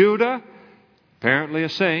to Judah? Apparently a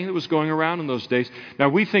saying that was going around in those days. Now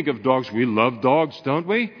we think of dogs, we love dogs, don't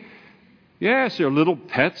we? Yes, they're little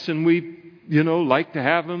pets and we, like to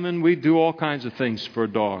have them, and we do all kinds of things for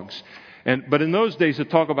dogs. But in those days, to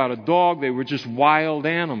talk about a dog, they were just wild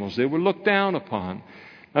animals. They were looked down upon.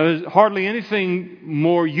 Now, there's hardly anything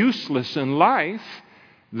more useless in life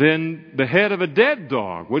than the head of a dead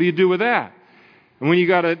dog. What do you do with that? And when you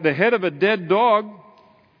got the head of a dead dog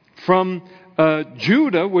from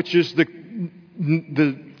Judah, which is the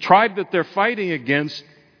tribe that they're fighting against,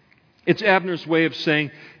 it's Abner's way of saying,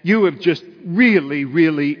 you have just really,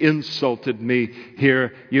 really insulted me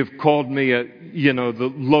here. You've called me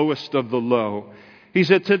the lowest of the low. He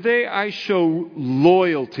said, today I show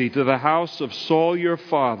loyalty to the house of Saul your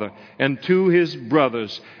father and to his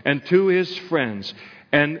brothers and to his friends.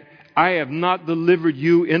 And I have not delivered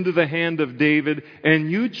you into the hand of David. And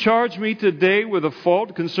you charge me today with a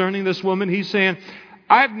fault concerning this woman. He's saying,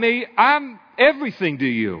 I'm everything to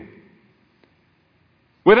you.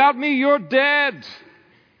 Without me, you're dead.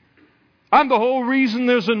 I'm the whole reason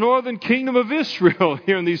there's a northern kingdom of Israel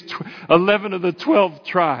here in these 11 of the 12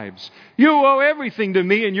 tribes. You owe everything to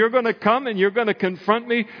me, and you're going to come and you're going to confront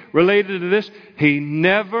me related to this. He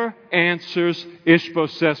never answers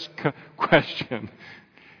Ishbosheth's question.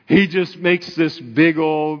 He just makes this big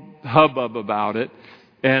old hubbub about it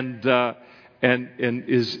and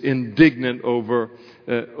is indignant over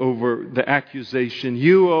the accusation.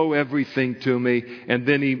 You owe everything to me. And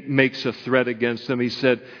then he makes a threat against them. He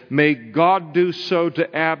said, may God do so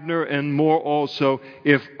to Abner and more also,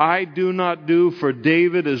 if I do not do for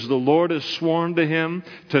David as the Lord has sworn to him,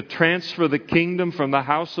 to transfer the kingdom from the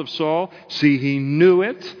house of Saul. See, he knew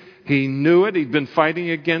it. He knew it. He'd been fighting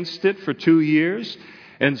against it for 2 years.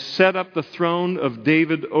 And set up the throne of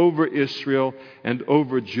David over Israel and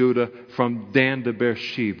over Judah from Dan to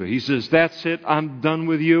Beersheba. He says, that's it. I'm done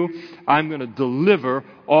with you. I'm going to deliver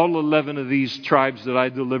all 11 of these tribes that I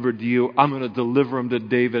delivered to you. I'm going to deliver them to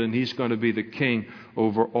David, and he's going to be the king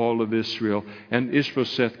over all of Israel. And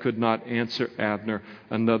Ishbosheth could not answer Abner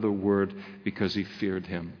another word because he feared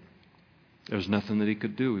him. There's nothing that he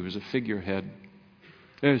could do. He was a figurehead.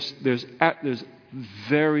 There's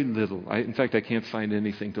very little. In fact, I can't find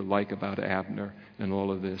anything to like about Abner and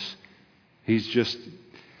all of this.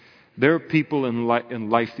 There are people in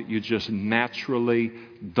life that you just naturally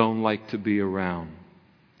don't like to be around.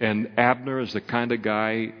 And Abner is the kind of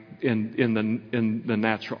guy in the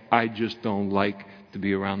natural, I just don't like to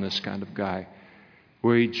be around this kind of guy.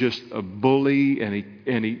 Where he's just a bully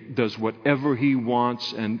and he does whatever he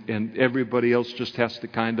wants and everybody else just has to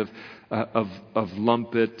kind of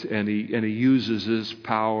lump it, and he uses his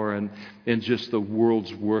power in just the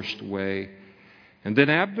world's worst way. And then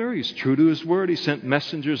Abner, he's true to his word. He sent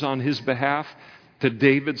messengers on his behalf to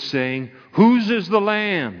David saying, whose is the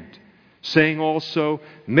land? Saying also,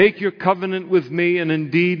 make your covenant with me, and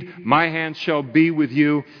indeed my hand shall be with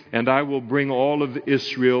you, and I will bring all of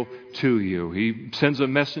Israel to you. He sends a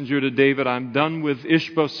messenger to David. I'm done with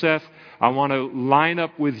Ishbosheth. I want to line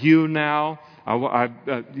up with you now.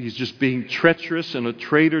 He's just being treacherous and a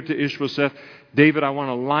traitor to Ishbosheth. David, I want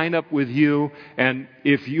to line up with you, and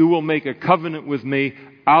if you will make a covenant with me,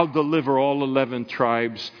 I'll deliver all 11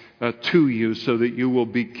 tribes to you so that you will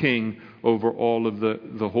be king over all of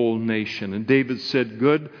the whole nation. And David said,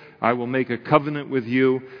 good, I will make a covenant with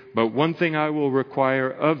you, but one thing I will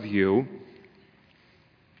require of you,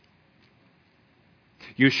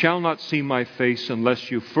 you shall not see my face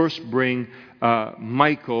unless you first bring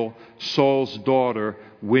Michal, Saul's daughter,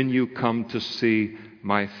 when you come to see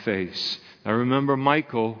my face. Now remember,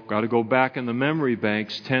 Michal, got to go back in the memory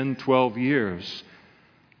banks 10, 12 years.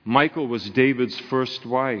 Michal was David's first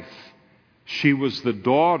wife. She was the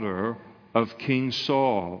daughter of King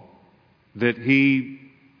Saul that he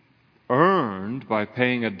earned by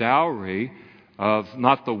paying a dowry of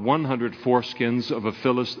not the 100 foreskins of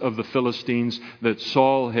the Philistines that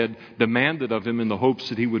Saul had demanded of him in the hopes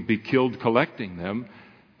that he would be killed collecting them,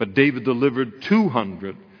 but David delivered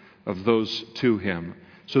 200 of those to him.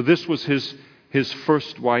 So this was his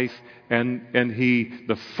first wife, and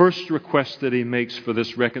the first request that he makes for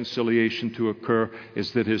this reconciliation to occur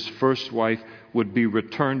is that his first wife would be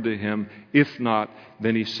returned to him. If not,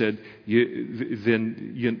 then he said,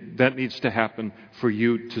 that needs to happen for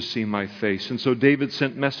you to see my face. And so David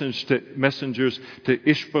sent messengers to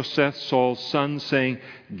Ishbosheth, Saul's son, saying,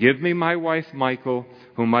 give me my wife Michal,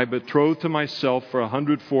 whom I betrothed to myself for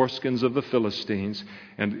 100 foreskins of the Philistines.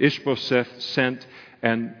 And Ishbosheth sent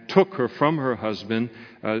and took her from her husband.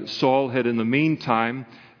 Saul had in the meantime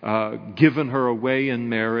given her away in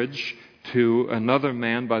marriage to another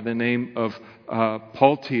man by the name of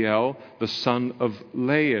Paltiel, the son of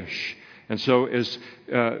Laish. And so as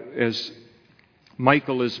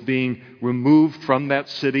Michal is being removed from that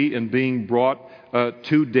city and being brought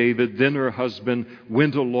to David, then her husband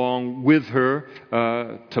went along with her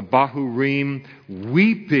to Bahurim,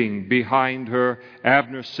 weeping behind her.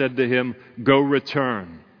 Abner said to him, go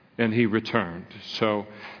return. And he returned. So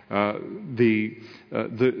the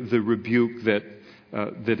rebuke that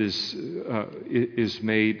is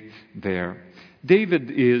made there. David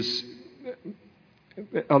is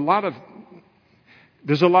there's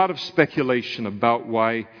a lot of speculation about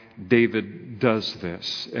why David does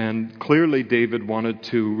this. And clearly David wanted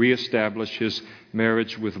to reestablish his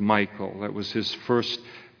marriage with Michal. That was his first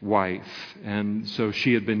wife. And so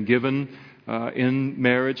she had been given in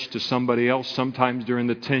marriage to somebody else. Sometimes during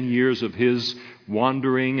the 10 years of his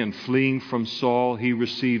wandering and fleeing from Saul, he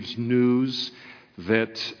receives news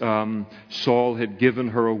that Saul had given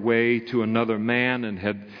her away to another man and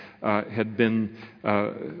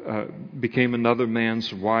became another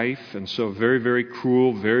man's wife, and so very, very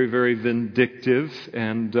cruel, very, very vindictive,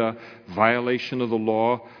 and violation of the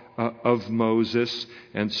law of Moses.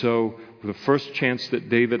 And so the first chance that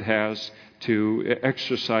David has to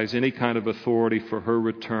exercise any kind of authority for her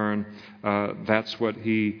return, that's what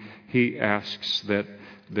he asks that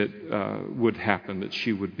would happen, that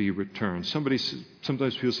she would be returned.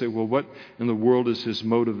 Sometimes people say, well, what in the world is his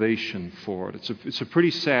motivation for it? It's a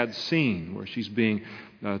pretty sad scene where she's being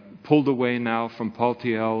pulled away now from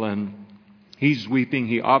Paltiel, and he's weeping.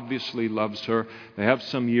 He obviously loves her. They have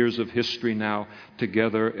some years of history now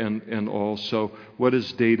together and all. So what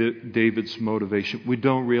is David's motivation? We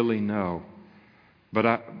don't really know.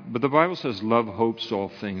 But the Bible says love hopes all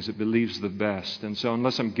things. It believes the best. And so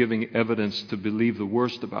unless I'm giving evidence to believe the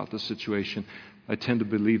worst about the situation, I tend to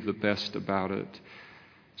believe the best about it.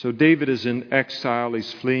 So David is in exile.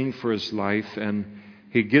 He's fleeing for his life, and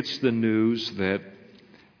he gets the news that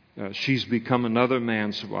she's become another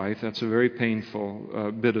man's wife. That's a very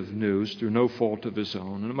painful bit of news through no fault of his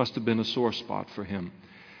own. And it must have been a sore spot for him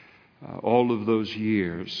all of those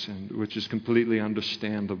years, which is completely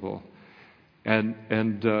understandable.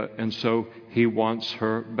 And so he wants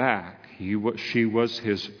her back. She was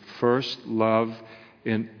his first love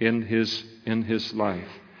in his life.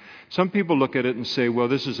 Some people look at it and say, well,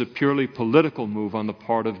 this is a purely political move on the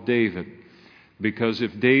part of David, because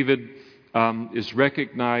if David is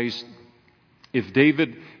recognized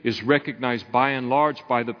by and large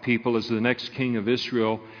by the people as the next king of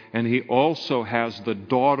Israel, and he also has the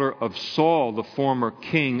daughter of Saul, the former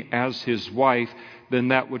king, as his wife, then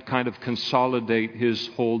that would kind of consolidate his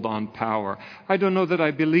hold on power. I don't know that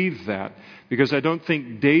I believe that, because I don't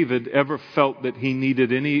think David ever felt that he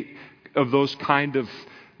needed any of those kind of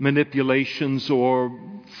manipulations or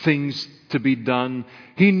things to be done.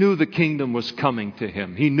 He knew the kingdom was coming to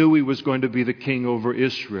him. He knew he was going to be the king over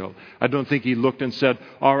Israel. I don't think he looked and said,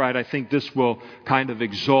 all right, I think this will kind of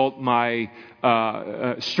exalt my,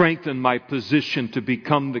 strengthen my position to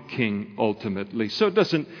become the king ultimately. So it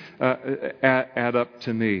doesn't add up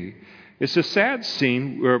to me. It's a sad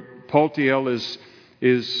scene where Paltiel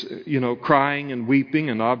crying and weeping,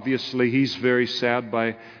 and obviously he's very sad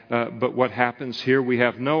but what happens here, we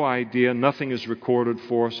have no idea. Nothing is recorded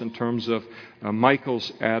for us in terms of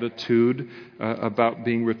Michal's attitude about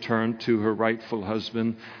being returned to her rightful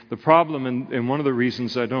husband. The problem, and one of the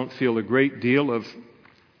reasons I don't feel a great deal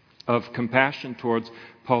of compassion towards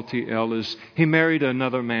Paltiel, is he married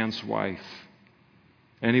another man's wife,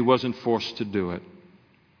 and he wasn't forced to do it.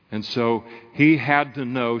 And so he had to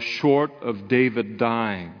know, short of David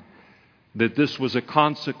dying, that this was a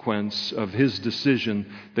consequence of his decision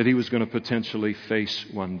that he was going to potentially face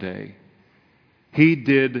one day. He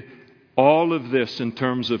did all of this in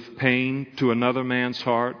terms of pain to another man's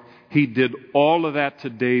heart. He did all of that to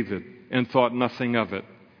David and thought nothing of it.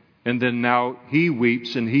 And then now he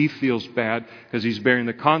weeps and he feels bad because he's bearing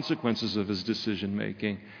the consequences of his decision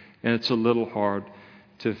making. And it's a little hard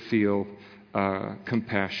to feel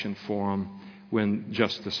compassion for him when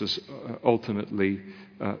justice is ultimately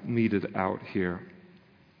meted out here.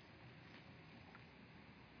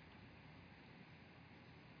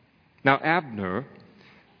 Now Abner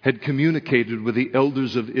had communicated with the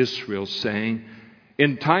elders of Israel, saying,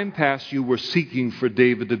 "In time past you were seeking for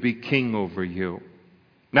David to be king over you.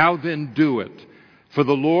 Now then do it. For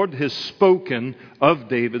the Lord has spoken of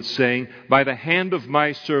David, saying, by the hand of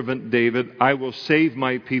my servant David, I will save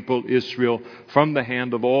my people Israel from the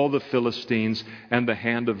hand of all the Philistines and the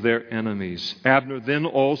hand of their enemies." Abner then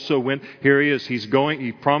also went. Here he is. He's going.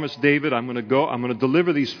 He promised David, I'm going to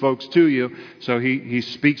deliver these folks to you. So he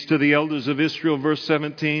speaks to the elders of Israel, verse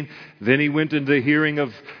 17. Then he went into the hearing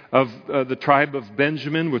of the tribe of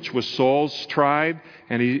Benjamin, which was Saul's tribe,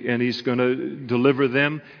 and he's going to deliver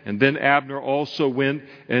them. And then Abner also went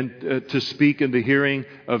to speak in the hearing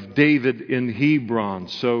of David in Hebron.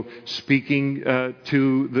 So speaking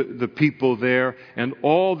to the people there, and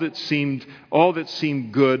all that seemed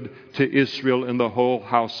good to Israel in the whole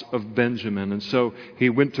house of Benjamin. And so he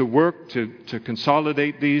went to work to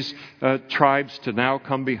consolidate these tribes to now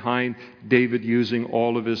come behind David using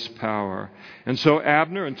all of his power. And so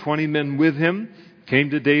Abner and 20 men with him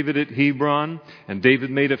came to David at Hebron, and David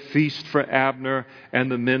made a feast for Abner and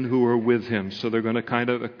the men who were with him. So they're going to kind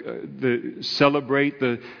of celebrate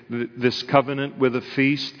this covenant with a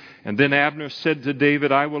feast. And then Abner said to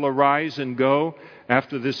David, "I will arise and go."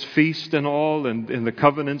 After this feast and all, and the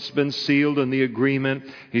covenant's been sealed and the agreement,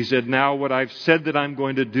 he said, "Now what I've said that I'm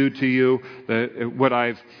going to do to you, what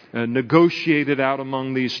I've negotiated out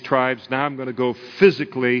among these tribes, now I'm going to go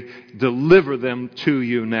physically deliver them to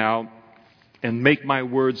you now, and make my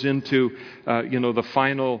words into, the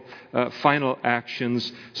final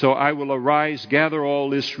actions. So I will arise, gather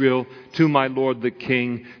all Israel to my Lord the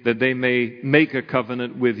king, that they may make a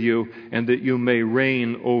covenant with you, and that you may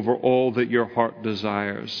reign over all that your heart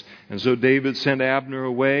desires." And so David sent Abner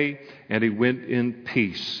away, and he went in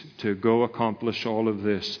peace to go accomplish all of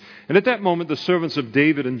this. And at that moment, the servants of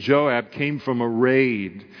David and Joab came from a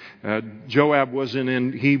raid. Joab wasn't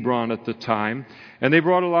in Hebron at the time, and they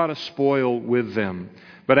brought a lot of spoil with them.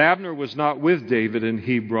 But Abner was not with David in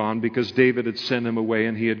Hebron because David had sent him away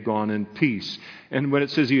and he had gone in peace. And when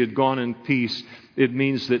it says he had gone in peace, it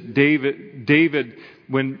means that David,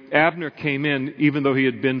 when Abner came in, even though he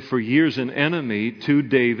had been for years an enemy to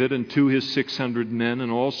David and to his 600 men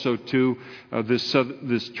and also to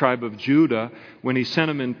this tribe of Judah, when he sent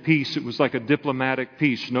him in peace, it was like a diplomatic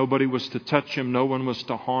peace. Nobody was to touch him. No one was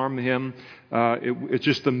to harm him. It's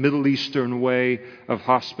just the Middle Eastern way of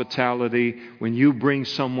hospitality. When you bring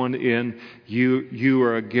someone in, you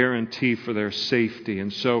are a guarantee for their safety.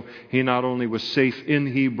 And so he not only was safe in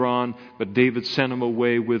Hebron, but David sent him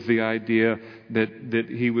away with the idea that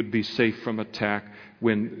he would be safe from attack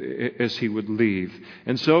as he would leave.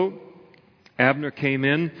 And so Abner came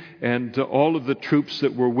in, and all of the troops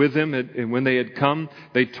that were with him, and when they had come,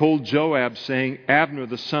 they told Joab, saying, "Abner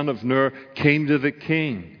the son of Ner came to the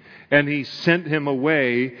king, and he sent him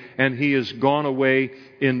away, and he has gone away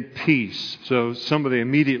in peace." So somebody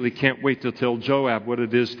immediately can't wait to tell Joab what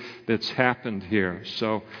it is that's happened here.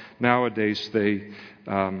 So nowadays they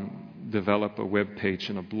develop a web page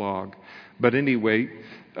and a blog. But anyway,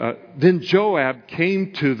 then Joab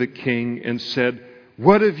came to the king and said,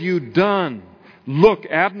 "What have you done? Look,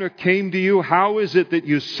 Abner came to you. How is it that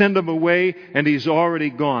you send him away and he's already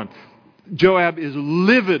gone?" Joab is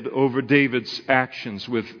livid over David's actions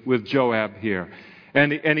with Joab here.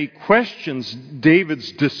 And he questions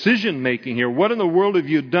David's decision making here. What in the world have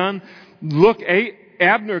you done? Look,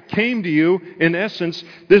 Abner came to you. In essence,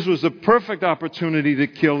 this was a perfect opportunity to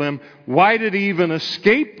kill him. Why did he even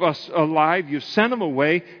escape us alive? You sent him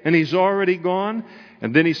away and he's already gone.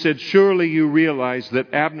 And then he said, "Surely you realize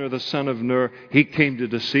that Abner the son of Ner, he came to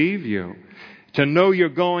deceive you." to know you're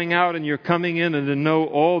going out and you're coming in, and to know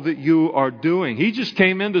all that you are doing. He just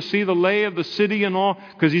came in to see the lay of the city and all,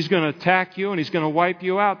 because he's going to attack you and he's going to wipe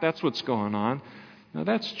you out. That's what's going on. Now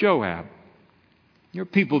that's Joab. There are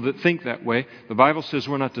people that think that way. The Bible says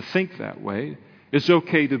we're not to think that way. It's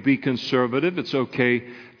okay to be conservative. It's okay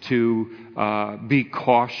to be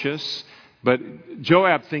cautious. But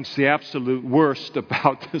Joab thinks the absolute worst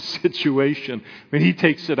about the situation. I mean, he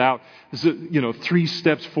takes it out, 3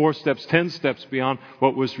 steps, 4 steps, 10 steps beyond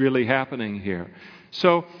what was really happening here.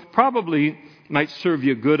 So probably might serve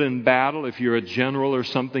you good in battle if you're a general or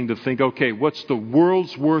something, to think, okay, what's the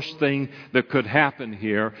world's worst thing that could happen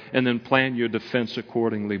here? And then plan your defense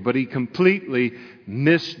accordingly. But he completely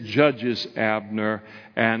misjudges Abner,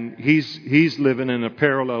 and he's living in a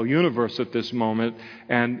parallel universe at this moment,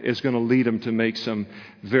 and is going to lead him to make some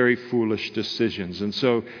very foolish decisions. And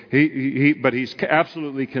so but he's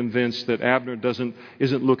absolutely convinced that Abner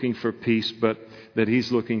isn't looking for peace, but that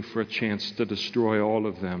he's looking for a chance to destroy all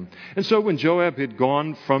of them. And so when Joab had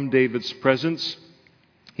gone from David's presence,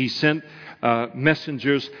 he sent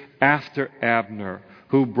messengers after Abner,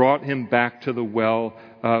 who brought him back to the well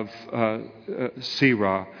of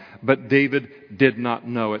Sirah. But David did not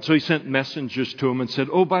know it. So he sent messengers to him and said,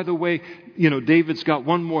 oh, by the way, David's got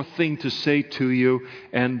one more thing to say to you.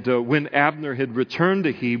 And when Abner had returned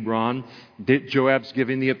to Hebron, Joab's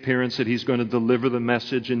giving the appearance that he's going to deliver the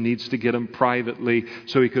message and needs to get him privately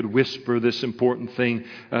so he could whisper this important thing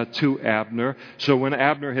to Abner. So when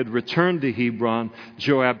Abner had returned to Hebron,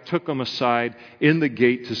 Joab took him aside in the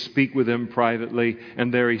gate to speak with him privately,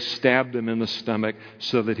 and there he stabbed him in the stomach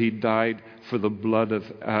so that he died for the blood of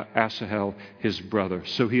Asahel, his brother.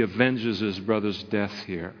 So he avenges his brother's death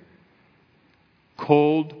here.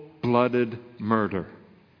 Cold-blooded murder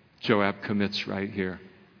Joab commits right here.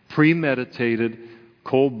 Premeditated,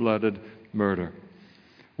 cold-blooded murder.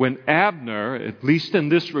 When Abner, at least in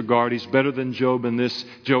this regard, he's better than Joab in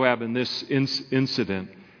this incident.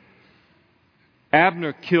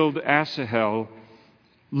 Abner killed Asahel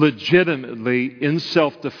legitimately in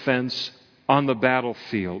self-defense on the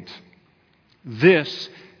battlefield. This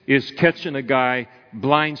is catching a guy,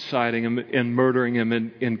 blindsiding him, and murdering him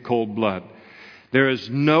in cold blood. There is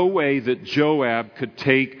no way that Joab could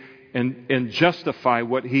take and justify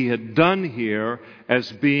what he had done here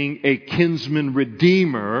as being a kinsman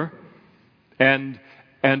redeemer and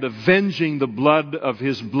avenging the blood of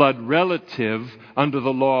his blood relative under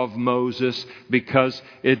the law of Moses, because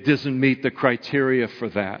it doesn't meet the criteria for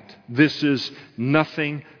that. This is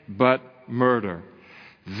nothing but murder.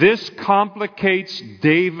 This complicates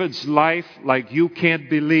David's life like you can't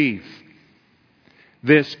believe.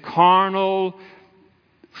 This carnal,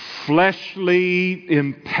 fleshly,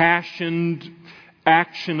 impassioned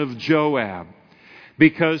action of Joab.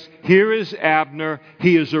 Because here is Abner.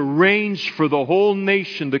 He has arranged for the whole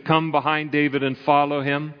nation to come behind David and follow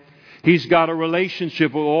him. He's got a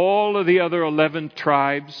relationship with all of the other 11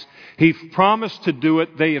 tribes. He promised to do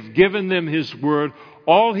it. They have given them his word.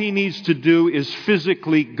 All he needs to do is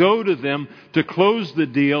physically go to them to close the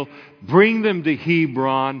deal, bring them to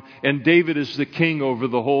Hebron, and David is the king over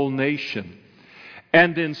the whole nation.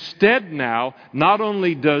 And instead now, not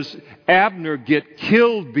only does Abner get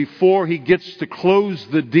killed before he gets to close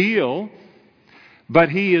the deal, but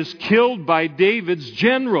he is killed by David's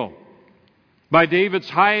general, by David's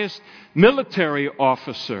highest military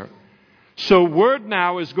officer. So word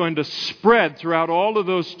now is going to spread throughout all of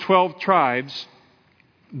those 12 tribes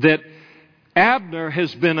that Abner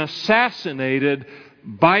has been assassinated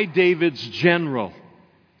by David's general.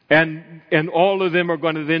 And all of them are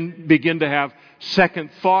going to then begin to have second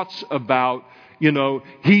thoughts about,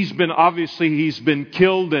 he's been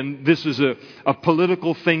killed, and this is a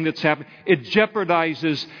political thing that's happened. It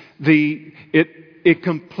jeopardizes it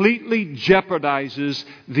completely jeopardizes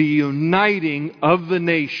the uniting of the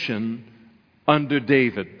nation under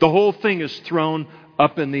David. The whole thing is thrown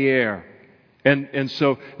up in the air. And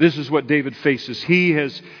so this is what David faces.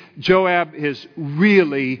 Joab has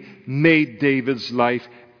really made David's life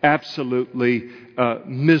absolutely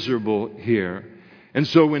miserable here. And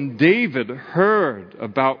so when David heard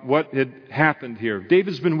about what had happened here,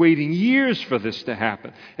 David's been waiting years for this to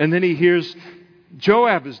happen. And then he hears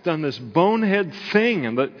Joab has done this bonehead thing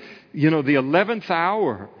in the 11th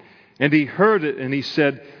hour. And he heard it and he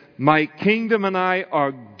said, "My kingdom and I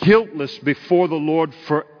are guiltless before the Lord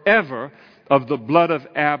forever of the blood of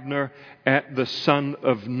Abner, the son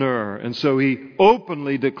of Ner." And so he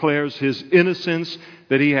openly declares his innocence,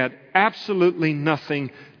 that he had absolutely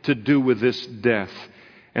nothing to do with this death.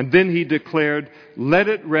 And then he declared, let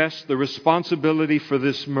it rest, the responsibility for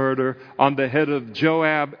this murder, on the head of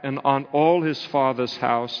Joab and on all his father's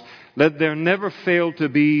house. Let there never fail to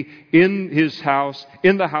be in his house,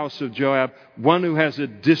 in the house of Joab, one who has a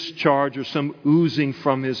discharge or some oozing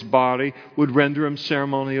from his body, would render him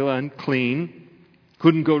ceremonially unclean,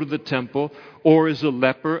 couldn't go to the temple, or is a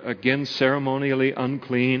leper, again ceremonially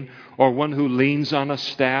unclean, or one who leans on a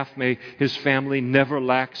staff. May his family never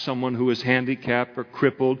lack someone who is handicapped or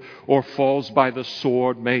crippled or falls by the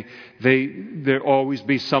sword. May there always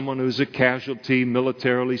be someone who's a casualty,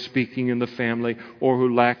 militarily speaking, in the family, or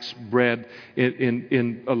who lacks bread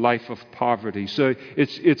in a life of poverty. So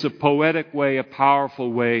it's a poetic way, a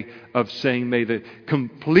powerful way of saying, may the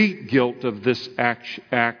complete guilt of this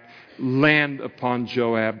act land upon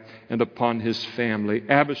Joab and upon his family.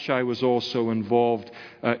 Abishai was also involved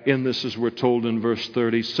in this, as we're told in verse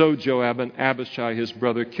 30. So Joab and Abishai, his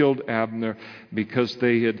brother, killed Abner because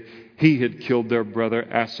he had killed their brother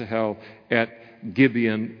Asahel at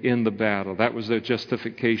Gibeon in the battle. That was their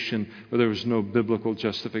justification, but there was no biblical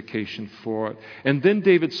justification for it. And then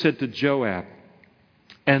David said to Joab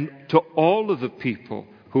and to all of the people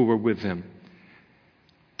who were with him,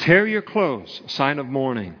 tear your clothes, sign of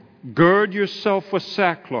mourning. Gird yourself with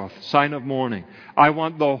sackcloth, sign of mourning. I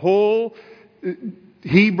want the whole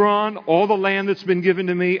Hebron, all the land that's been given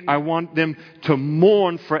to me, I want them to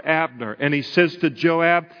mourn for Abner. And he says to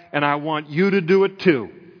Joab, and I want you to do it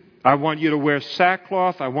too. I want you to wear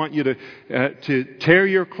sackcloth. I want you to tear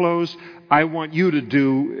your clothes. I want you to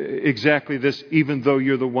do exactly this, even though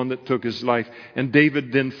you're the one that took his life. And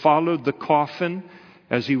David then followed the coffin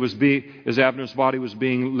as Abner's body was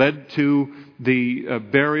being led to the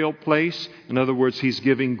burial place. In other words, he's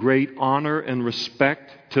giving great honor and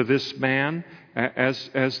respect to this man as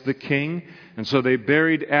the king. And so they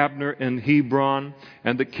buried Abner in Hebron,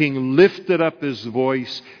 and the king lifted up his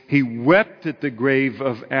voice. He wept at the grave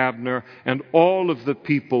of Abner, and all of the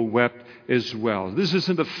people wept as well. This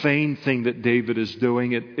isn't a feigned thing that David is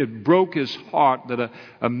doing. It broke his heart that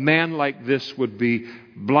a man like this would be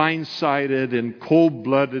blindsided and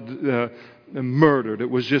cold-blooded murdered. It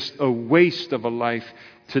was just a waste of a life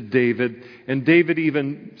to David. And David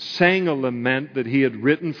even sang a lament that he had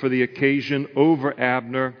written for the occasion over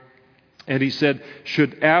Abner. And he said,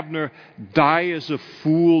 should Abner die as a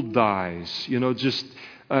fool dies, just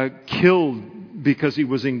killed because he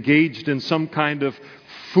was engaged in some kind of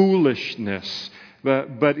foolishness.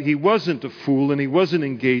 But he wasn't a fool, and he wasn't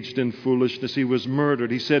engaged in foolishness. He was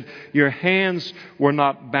murdered. He said, your hands were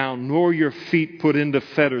not bound, nor your feet put into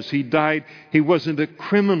fetters. He died. He wasn't a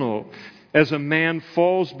criminal. As a man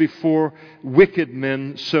falls before wicked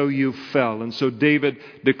men, so you fell. And so David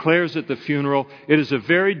declares at the funeral, it is a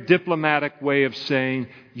very diplomatic way of saying,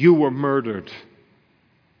 you were murdered.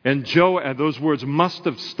 And those words must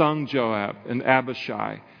have stung Joab and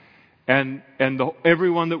Abishai. And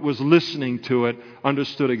everyone that was listening to it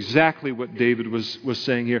understood exactly what David was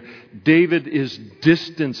saying here. David is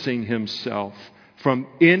distancing himself from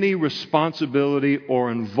any responsibility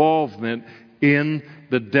or involvement in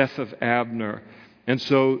the death of Abner. And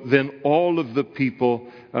so then all of the people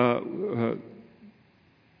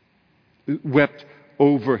wept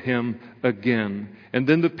over him again. And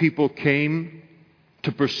then the people came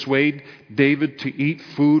to persuade David to eat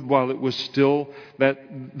food while it was still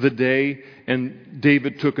the day. And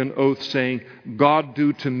David took an oath saying, God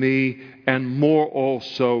do to me and more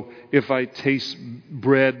also if I taste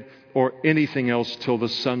bread or anything else till the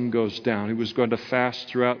sun goes down. He was going to fast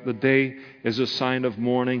throughout the day as a sign of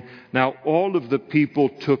mourning. Now all of the people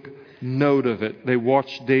took note of it. They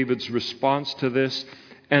watched David's response to this,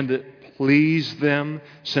 and it pleased them,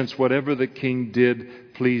 since whatever the king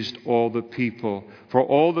did pleased all the people. For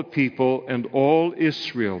all the people and all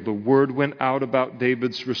Israel, the word went out about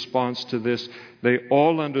David's response to this. They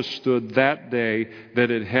all understood that day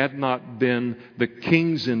that it had not been the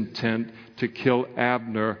king's intent to kill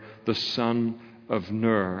Abner, the son of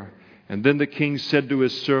Ner. And then the king said to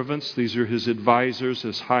his servants, these are his advisors,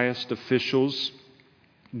 his highest officials,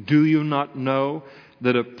 do you not know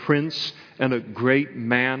that a prince and a great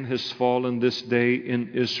man has fallen this day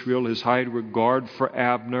in Israel? His high regard for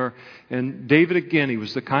Abner. And David, again, he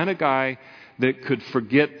was the kind of guy that could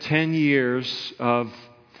forget 10 years of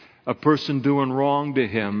a person doing wrong to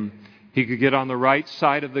him. He could get on the right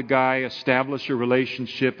side of the guy, establish a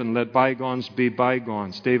relationship, and let bygones be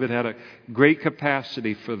bygones. David had a great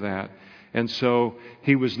capacity for that. And so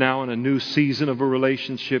he was now in a new season of a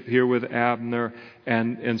relationship here with Abner.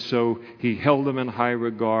 And so he held him in high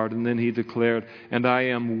regard. And then he declared, and I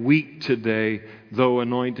am weak today, though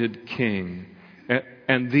anointed king.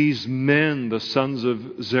 And these men, the sons of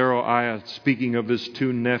Zeruiah, speaking of his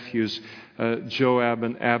two nephews, Joab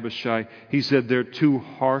and Abishai, he said, they're too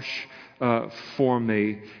harsh for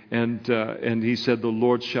me. And he said, the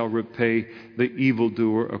Lord shall repay the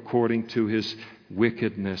evildoer according to his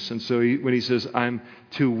wickedness. And so when he says, I'm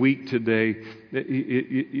too weak today,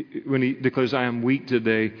 when he declares, I am weak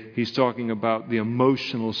today, he's talking about the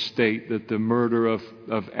emotional state that the murder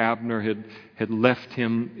of Abner had left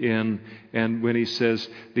him in. And when he says,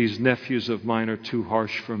 these nephews of mine are too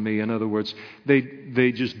harsh for me, in other words,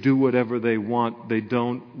 they just do whatever they want. They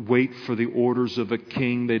don't wait for the orders of a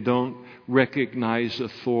king. They don't recognize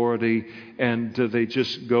authority, and they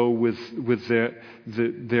just go with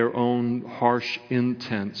their own harsh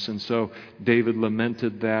intents. And so David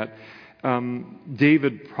lamented that.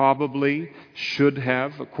 David probably should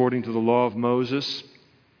have, according to the law of Moses,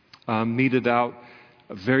 meted out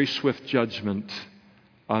a very swift judgment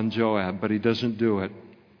on Joab, but he doesn't do it.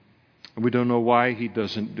 We don't know why he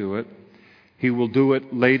doesn't do it. He will do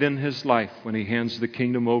it late in his life when he hands the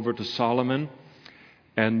kingdom over to Solomon,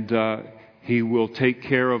 and he will take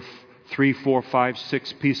care of 3, 4, 5,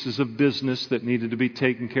 6 pieces of business that needed to be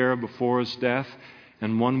taken care of before his death.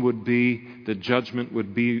 And one would be the judgment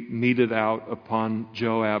would be meted out upon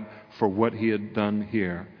Joab for what he had done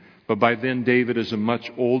here. But by then, David is a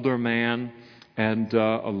much older man and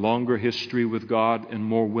a longer history with God and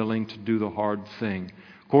more willing to do the hard thing.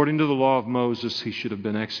 According to the law of Moses, he should have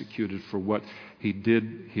been executed for what he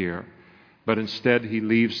did here. But instead, he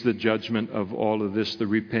leaves the judgment of all of this, the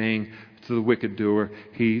repaying to the wicked doer.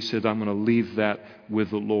 He said, I'm going to leave that with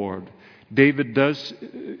the Lord. David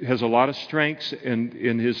has a lot of strengths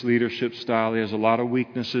in his leadership style. He has a lot of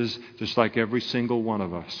weaknesses, just like every single one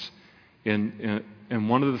of us. And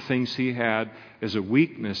one of the things he had as a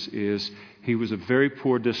weakness is he was a very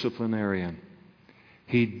poor disciplinarian.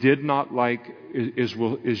 He did not like, as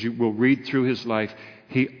you will read through his life,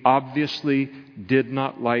 he obviously did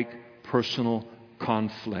not like personal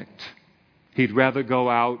conflict. He'd rather go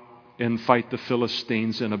out and fight the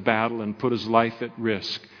Philistines in a battle and put his life at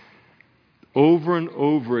risk. Over and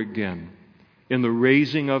over again, in the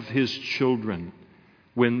raising of his children,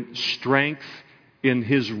 when strength in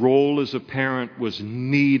his role as a parent was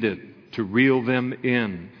needed to reel them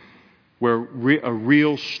in, where a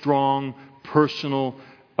real strong personal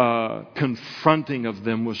confronting of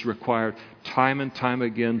them was required, time and time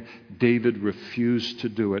again, David refused to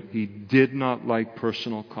do it. He did not like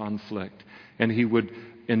personal conflict, and he would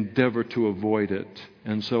endeavor to avoid it.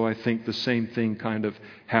 And so I think the same thing kind of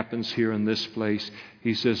happens here in this place.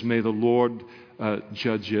 He says, may the Lord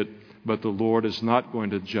judge it, but the Lord is not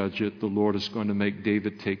going to judge it. The Lord is going to make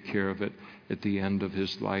David take care of it at the end of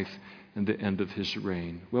his life and the end of his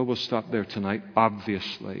reign. Well, we'll stop there tonight,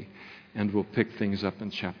 obviously, and we'll pick things up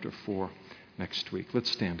in chapter 4 next week.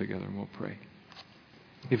 Let's stand together and we'll pray.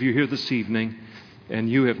 If you're here this evening and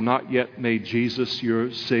you have not yet made Jesus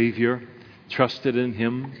your Savior, trusted in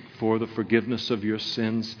Him for the forgiveness of your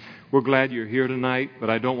sins, we're glad you're here tonight, but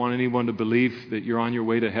I don't want anyone to believe that you're on your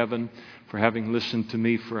way to heaven for having listened to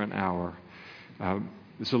me for an hour.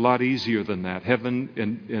 It's a lot easier than that. Heaven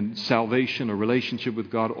and salvation, a relationship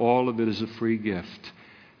with God, all of it is a free gift.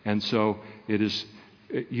 And so it is,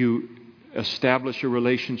 you establish a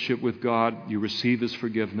relationship with God, you receive His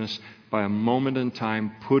forgiveness by a moment in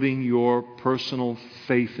time putting your personal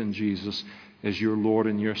faith in Jesus as your Lord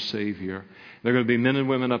and your Savior. There are going to be men and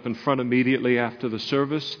women up in front immediately after the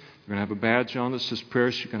service. They're going to have a badge on that says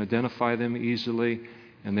prayers. You can identify them easily,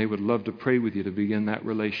 and they would love to pray with you to begin that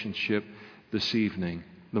relationship this evening.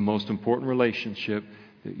 The most important relationship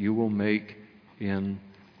that you will make in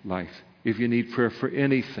life. If you need prayer for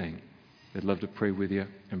anything, they'd love to pray with you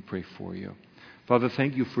and pray for you. Father,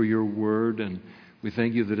 thank you for your word, and we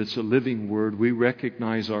thank you that it's a living word. We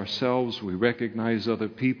recognize ourselves. We recognize other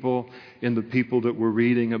people in the people that we're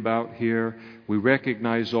reading about here. We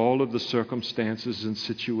recognize all of the circumstances and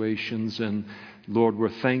situations. And Lord, we're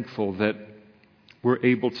thankful that we're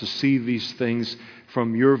able to see these things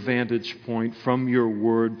from your vantage point, from your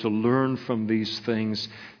word, to learn from these things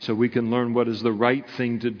so we can learn what is the right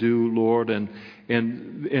thing to do, Lord, and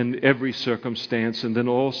in every circumstance, and then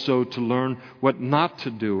also to learn what not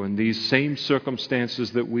to do in these same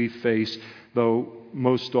circumstances that we face, though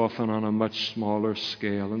most often on a much smaller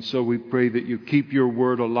scale. And so we pray that you keep your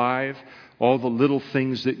word alive, all the little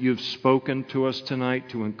things that you've spoken to us tonight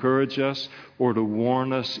to encourage us or to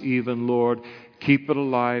warn us even, Lord. Keep it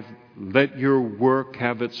alive. Let your work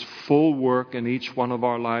have its full work in each one of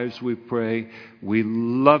our lives, we pray. We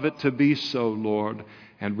love it to be so, Lord,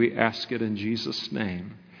 and we ask it in Jesus'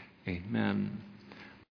 name. Amen.